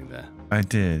search going there. I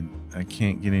did. I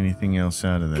can't get anything else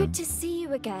out of them. Good to see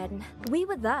you again. We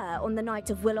were there on the night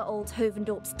of Willa Old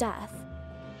Hovendorp's death.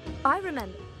 I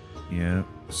remember. Yep,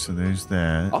 so there's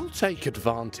that. I'll take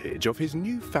advantage of his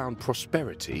newfound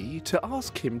prosperity to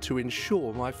ask him to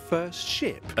insure my first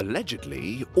ship.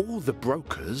 Allegedly, all the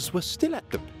brokers were still at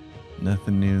the...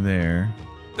 Nothing new there.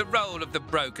 The role of the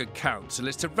Broker Council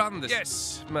is to run the...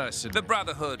 Yes, mercenary. The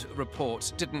Brotherhood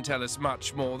report didn't tell us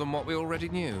much more than what we already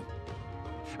knew.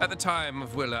 At the time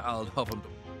of Willa Old Hovendorp.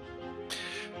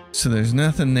 So there's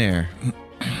nothing there.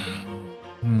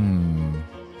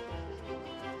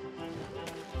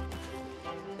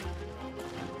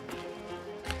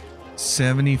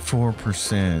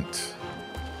 74%.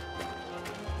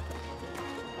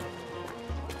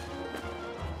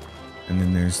 And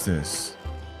then there's this.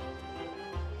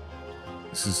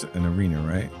 This is an arena,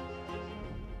 right?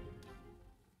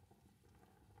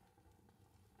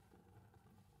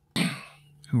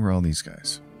 Who are all these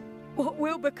guys? What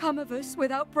will become of us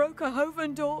without Broker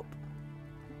Hovendorp?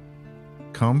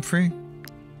 Comfrey?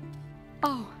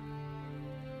 Oh.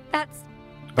 That's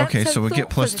okay, so we'll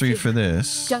get thoughtful +3 of for you.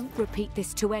 this. Don't repeat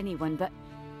this to anyone, but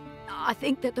I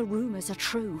think that the rumours are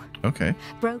true. Okay.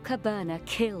 Broker Burner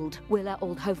killed Willa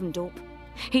Old Hovendorp.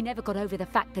 He never got over the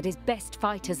fact that his best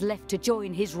fighters left to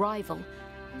join his rival,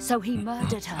 so he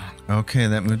murdered her. Okay,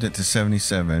 that moved it to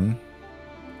 77.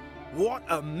 What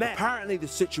a mess! Apparently the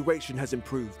situation has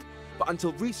improved, but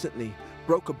until recently,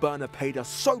 Broker Burner paid us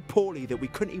so poorly that we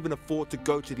couldn't even afford to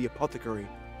go to the apothecary.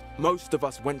 Most of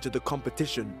us went to the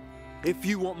competition. If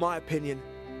you want my opinion,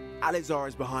 Alizar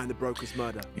is behind the broker's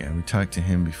murder. Yeah, we talked to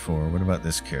him before. What about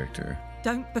this character?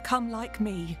 Don't become like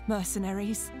me,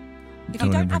 mercenaries. If Don't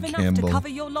you don't ever have enough gamble. to cover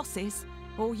your losses,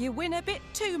 or you win a bit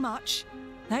too much,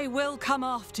 they will come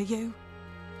after you.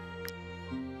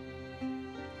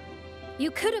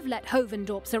 You could have let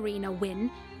Hovendorp's arena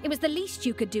win. It was the least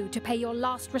you could do to pay your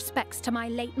last respects to my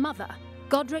late mother.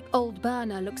 Godric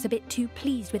Oldburner looks a bit too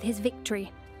pleased with his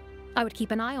victory. I would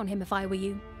keep an eye on him if I were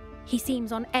you. He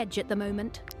seems on edge at the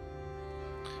moment.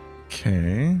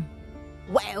 Okay.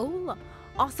 Well,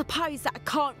 I suppose that I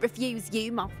can't refuse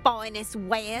you my finest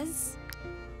wares.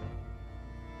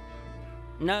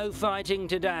 No fighting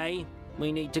today.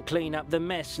 We need to clean up the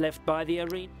mess left by the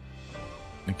arena.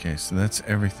 Okay, so that's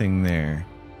everything there.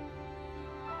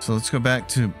 So let's go back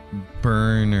to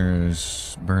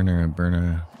Burner's arena.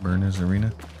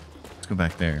 Let's go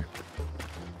back there.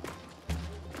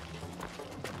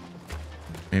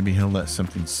 Maybe he'll let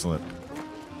something slip.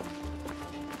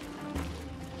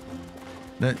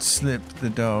 Let slip the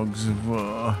dogs of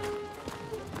war.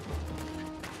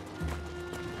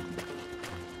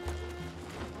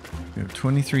 We have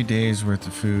 23 days worth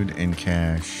of food and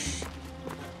cash.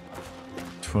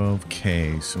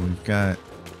 12K. So we've got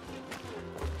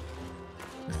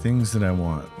the things that I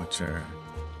want, which are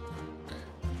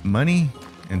money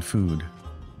and food.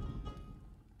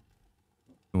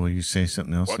 Will you say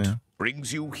something else now?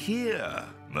 Brings you here,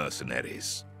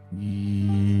 mercenaries?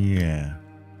 Yeah.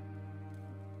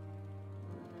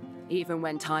 Even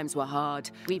when times were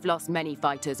hard, we've lost many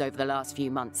fighters over the last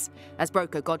few months. As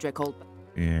broker Godric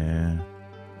Yeah.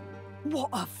 What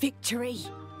a victory!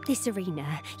 This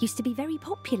arena used to be very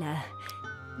popular.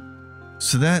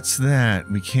 So that's that.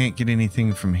 We can't get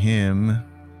anything from him.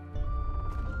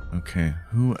 Okay,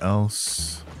 who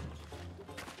else?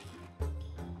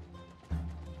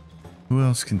 Who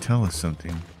else can tell us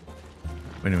something?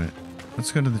 Wait a minute.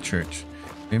 Let's go to the church.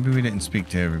 Maybe we didn't speak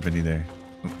to everybody there.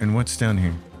 And what's down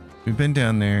here? We've been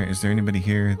down there. Is there anybody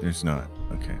here? There's not.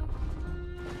 Okay.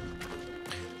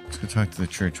 Let's go talk to the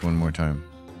church one more time.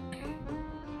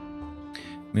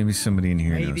 Maybe somebody in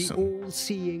here knows something.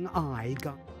 All-seeing eye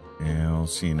got... Yeah,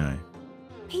 all-seeing eye.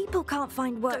 People can't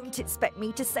find work. Don't expect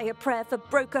me to say a prayer for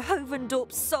Broker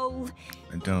Hovendorp's soul.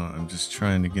 I don't. I'm just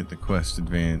trying to get the quest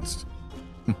advanced.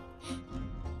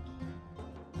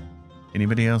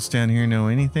 Anybody else down here know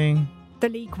anything? The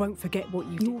League won't forget what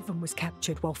you did. Northern was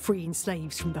captured while freeing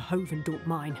slaves from the Hovendorp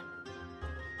mine.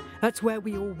 That's where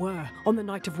we all were on the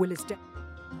night of Willa's death.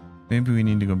 Maybe we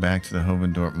need to go back to the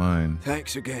Hovendorp mine.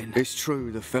 Thanks again. It's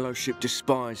true, the Fellowship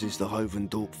despises the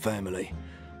Hovendorp family.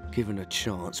 Given a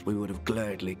chance, we would have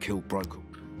gladly killed Broker.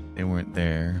 They weren't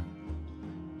there.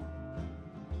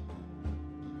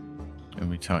 And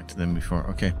we talked to them before.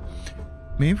 Okay.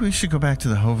 Maybe we should go back to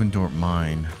the Hovendorp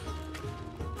mine.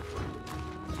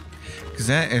 Because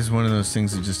that is one of those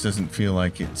things that just doesn't feel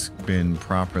like it's been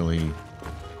properly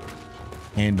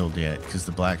handled yet. Because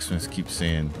the blacksmiths keep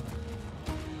saying,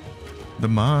 the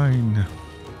mine.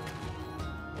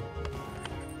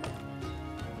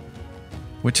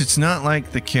 Which it's not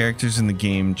like the characters in the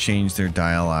game change their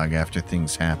dialogue after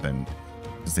things happen.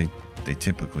 Because they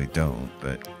typically don't.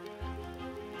 But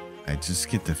I just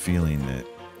get the feeling that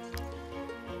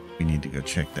we need to go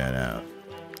check that out.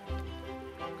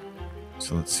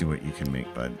 So let's see what you can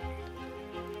make, bud.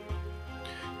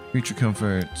 Creature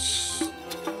comforts.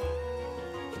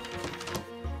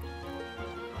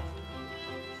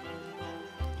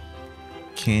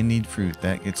 Candied fruit.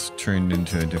 That gets turned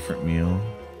into a different meal.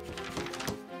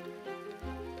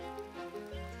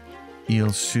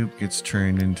 Eel soup gets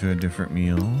turned into a different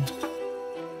meal.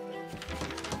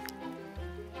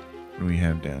 What do we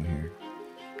have down here?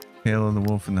 Tail of the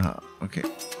wolf and the hop. Okay.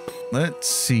 Let's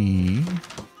see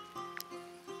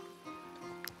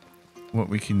what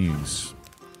we can use.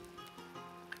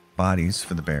 Bodies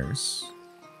for the bears.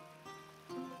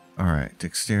 Alright,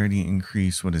 dexterity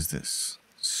increase. What is this?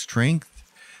 Strength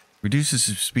reduces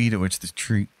the speed at which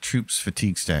the troops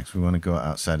fatigue stacks. We want to go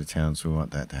outside of town, so we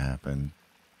want that to happen.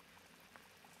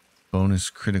 Bonus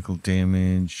critical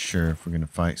damage. Sure, if we're going to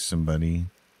fight somebody.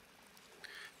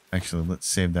 Actually, let's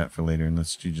save that for later and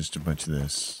let's do just a bunch of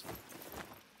this.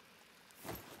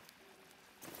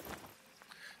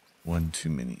 One too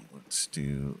many. Let's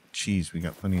do cheese. We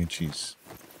got plenty of cheese.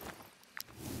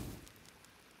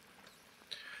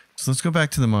 So let's go back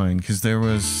to the mine because there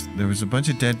was a bunch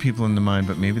of dead people in the mine,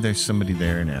 but maybe there's somebody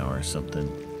there now or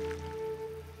something.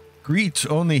 Greet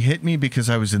only hit me because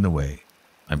I was in the way.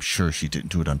 I'm sure she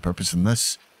didn't do it on purpose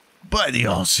unless, by the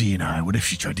all-seeing eye, what if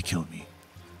she tried to kill me?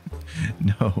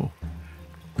 No.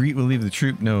 Greet will leave the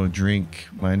troop. No, drink.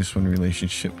 -1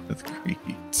 relationship with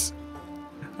Greet.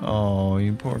 Oh,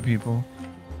 you poor people.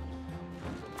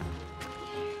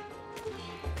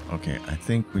 Okay, I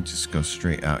think we just go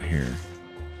straight out here.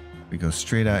 We go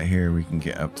straight out here, we can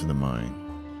get up to the mine.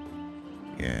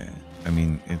 Yeah, I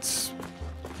mean, it's...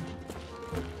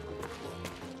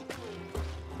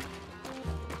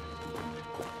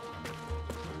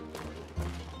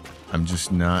 I'm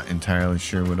just not entirely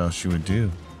sure what else you would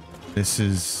do. This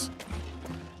is...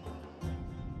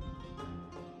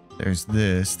 There's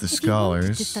this, the scholars. If you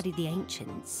wanted to study the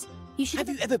ancients, you should... Have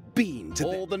you ever been to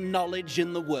all the knowledge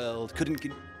in the world couldn't...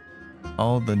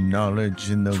 All the knowledge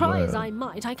in the Try world. as I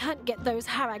might, I can't get those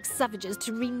Harag savages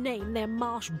to rename their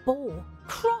marsh boar.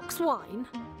 Crocswine.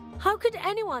 How could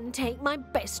anyone take my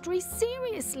bestiary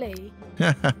seriously?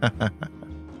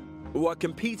 We're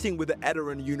competing with the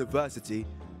Edaran University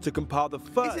to compile the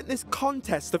first. Isn't this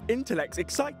contest of intellects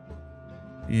exciting?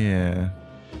 Yeah,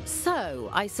 So,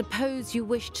 I suppose you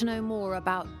wish to know more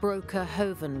about Broker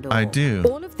Hovendorp. I do.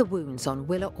 All of the wounds on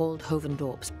Willa Old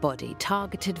Hovendorp's body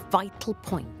targeted vital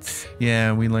points.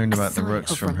 Yeah, we learned about the sign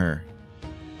rooks of from her.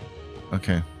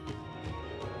 Okay.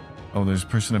 Oh, there's a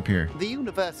person up here. The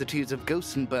universities of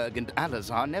Gothenburg and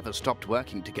Alazar never stopped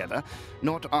working together,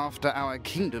 not after our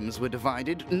kingdoms were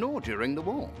divided, nor during the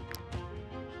war.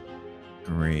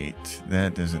 Great.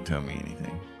 That doesn't tell me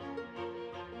anything.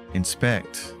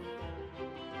 Inspect.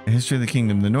 The history of the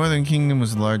kingdom. The Northern Kingdom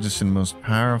was the largest and most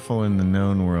powerful in the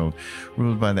known world,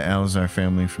 ruled by the Alazar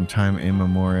family from time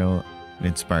immemorial. It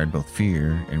inspired both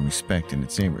fear and respect in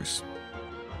its neighbors.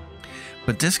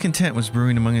 But discontent was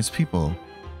brewing among its people.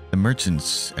 The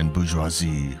merchants and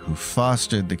bourgeoisie who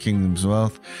fostered the kingdom's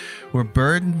wealth were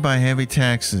burdened by heavy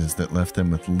taxes that left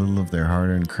them with little of their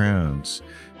hard-earned crowns.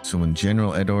 So when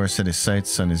General Edor set his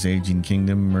sights on his aging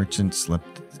kingdom, merchants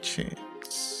leapt at the chance.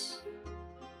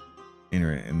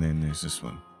 And then there's this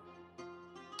one.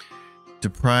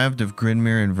 Deprived of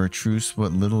Grinmeer and Vertruse,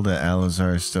 what little that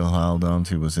Alazar still held on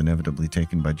to was inevitably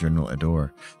taken by General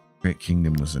Edor. The great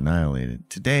kingdom was annihilated.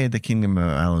 Today, the kingdom of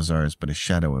Alazar is but a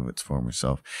shadow of its former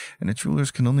self, and its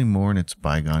rulers can only mourn its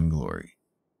bygone glory.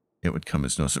 It would come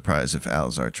as no surprise if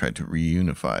Alazar tried to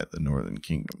reunify the Northern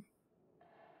Kingdom.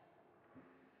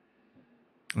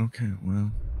 Okay,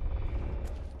 well,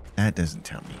 that doesn't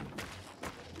tell me.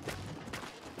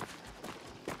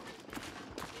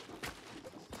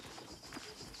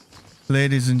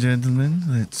 Ladies and gentlemen,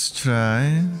 let's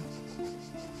try.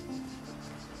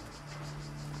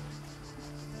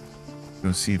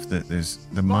 Go see if there's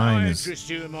the mine is. Interest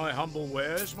you in my humble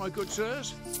wares, my good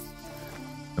sirs?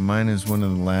 The mine is one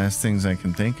of the last things I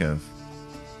can think of.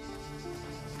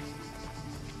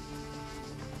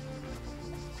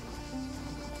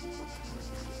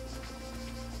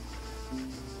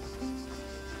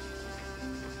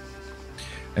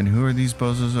 And who are these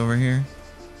bozos over here?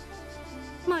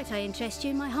 Might I interest you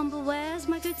in my humble wares,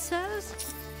 my good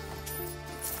sirs?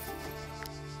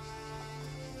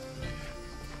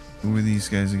 Who are these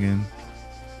guys again?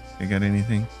 They got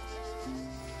anything?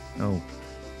 Oh,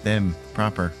 them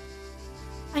proper.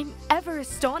 I'm ever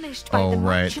astonished by Oh, the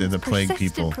right, they're the merchant's plague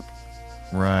persistent people.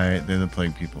 Right, they're the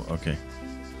plague people. Okay.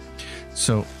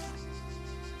 So,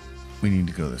 we need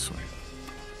to go this way.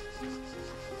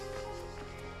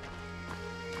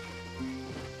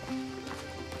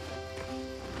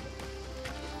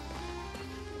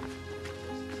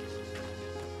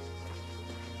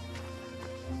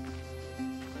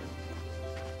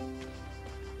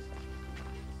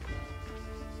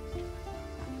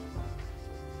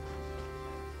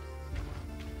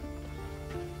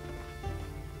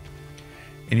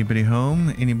 Anybody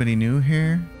home? Anybody new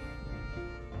here?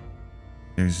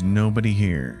 There's nobody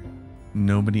here.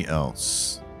 Nobody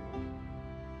else.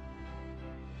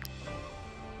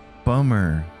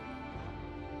 Bummer.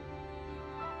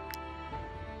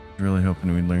 Really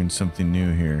hoping we learned something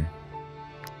new here.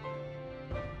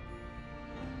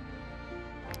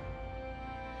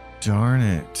 Darn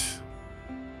it.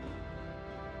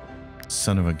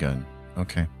 Son of a gun.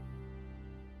 Okay.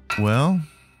 Well...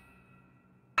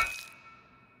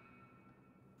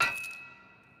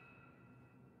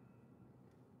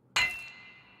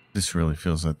 this really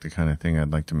feels like the kind of thing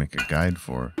I'd like to make a guide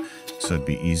for, so it'd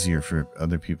be easier for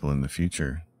other people in the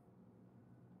future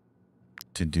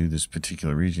to do this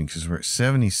particular region, because we're at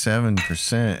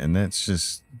 77%, and that's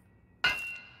just...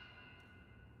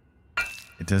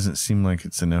 it doesn't seem like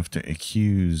it's enough to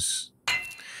accuse.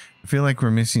 I feel like we're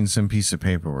missing some piece of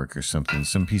paperwork or something,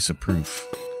 some piece of proof,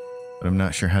 but I'm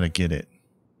not sure how to get it.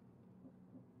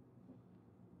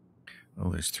 Oh,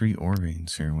 there's 3 ore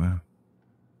veins here. Wow.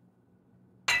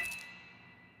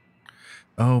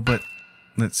 Oh, but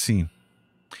let's see.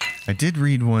 I did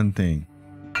read one thing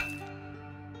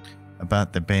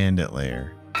about the bandit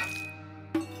lair.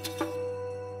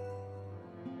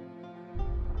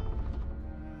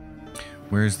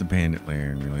 Where's the bandit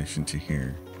lair in relation to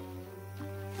here?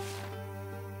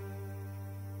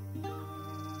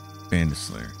 Bandit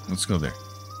lair. Let's go there.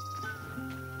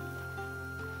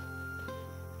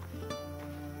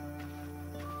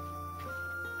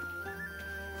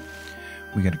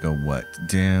 We gotta go what?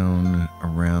 Down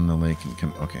around the lake and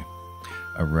come. Okay.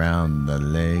 Around the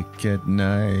lake at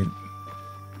night.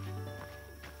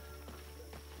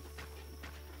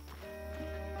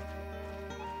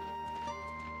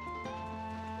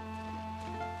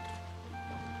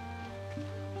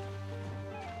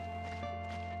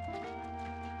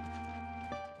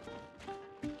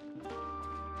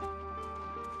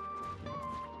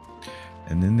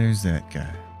 And then there's that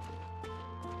guy.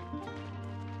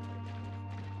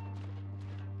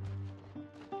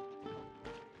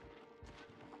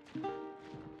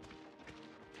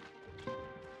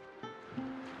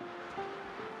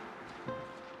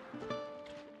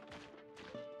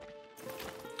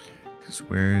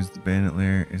 Where's the bandit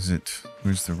lair? Is it?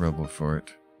 Where's the rubble for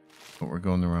it? But we're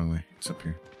going the wrong way. It's up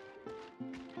here.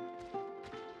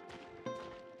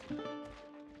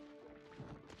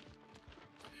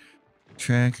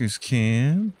 Trackers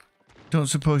camp. Don't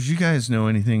suppose you guys know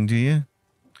anything, do you?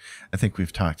 I think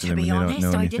we've talked to them and they don't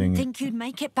know anything. I didn't think you'd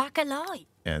make it back alive.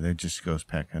 Yeah, they're just ghost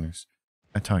pack hunters.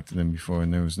 I talked to them before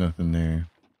and there was nothing there.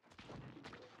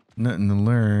 Nothing to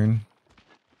learn.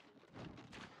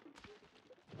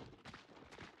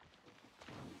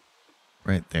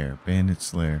 Right there,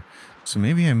 bandit's lair. So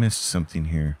maybe I missed something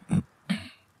here.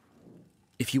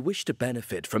 If you wish to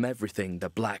benefit from everything the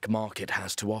black market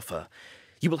has to offer,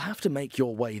 you will have to make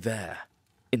your way there.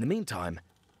 In the meantime,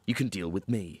 you can deal with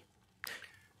me.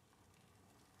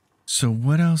 So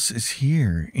what else is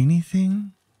here?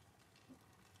 Anything?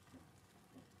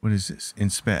 What is this?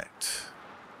 Inspect.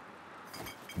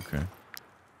 Okay.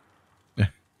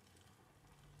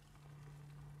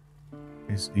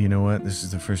 You know what? This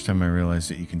is the first time I realized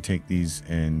that you can take these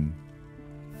and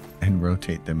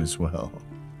rotate them as well.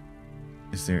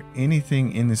 Is there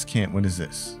anything in this camp? What is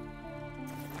this?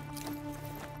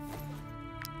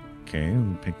 Okay,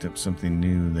 we picked up something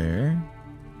new there.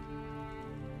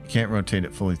 You can't rotate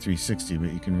it fully 360,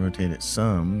 but you can rotate it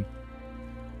some.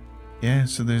 Yeah,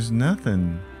 so there's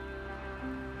nothing.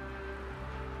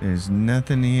 There's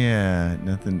nothing, yeah,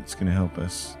 nothing that's going to help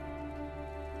us.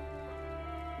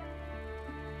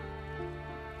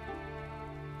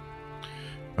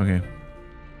 Okay.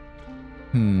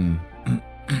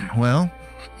 Well,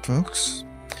 folks,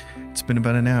 it's been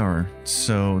about an hour.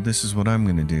 So this is what I'm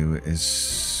going to do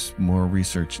is more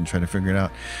research and try to figure it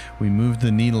out. We moved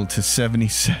the needle to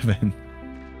 77.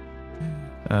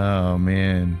 Oh,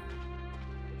 man.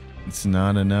 It's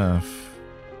not enough.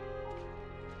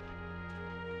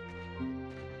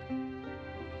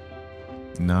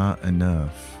 Not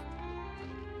enough.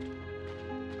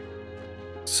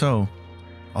 So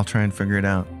I'll try and figure it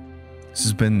out. This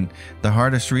has been the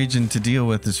hardest region to deal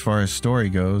with as far as story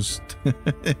goes.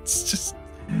 It's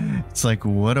like,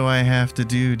 what do I have to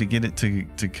do to get it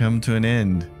to come to an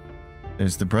end?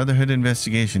 There's the Brotherhood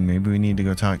investigation. Maybe we need to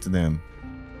go talk to them.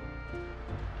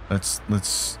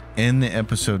 Let's end the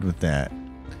episode with that.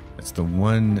 That's the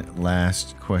one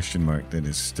last question mark that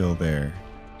is still there.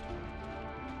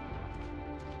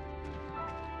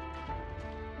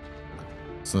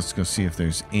 So let's go see if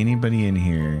there's anybody in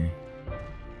here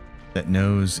that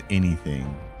knows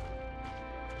anything.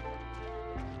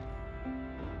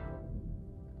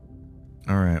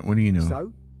 All right, what do you know?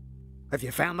 So, have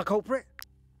you found the culprit?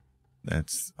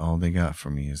 That's all they got for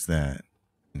me is that.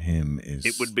 And him is...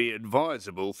 It would be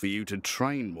advisable for you to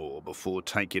train more before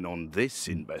taking on this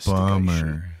investigation.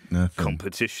 Bummer. Nothing.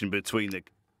 Competition between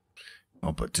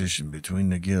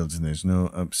the guilds, and there's no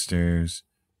upstairs.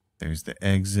 There's the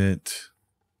exit.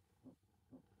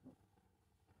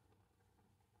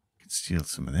 Could steal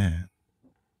some of that.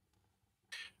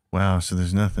 Wow, so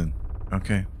there's nothing.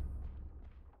 Okay.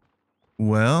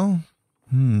 Well,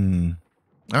 all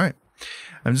right.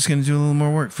 I'm just going to do a little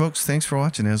more work. Folks, thanks for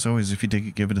watching. As always, if you dig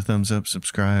it, give it a thumbs up,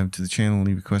 subscribe to the channel,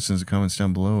 leave your questions and comments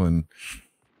down below, and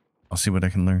I'll see what I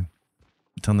can learn.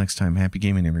 Until next time, happy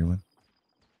gaming, everyone.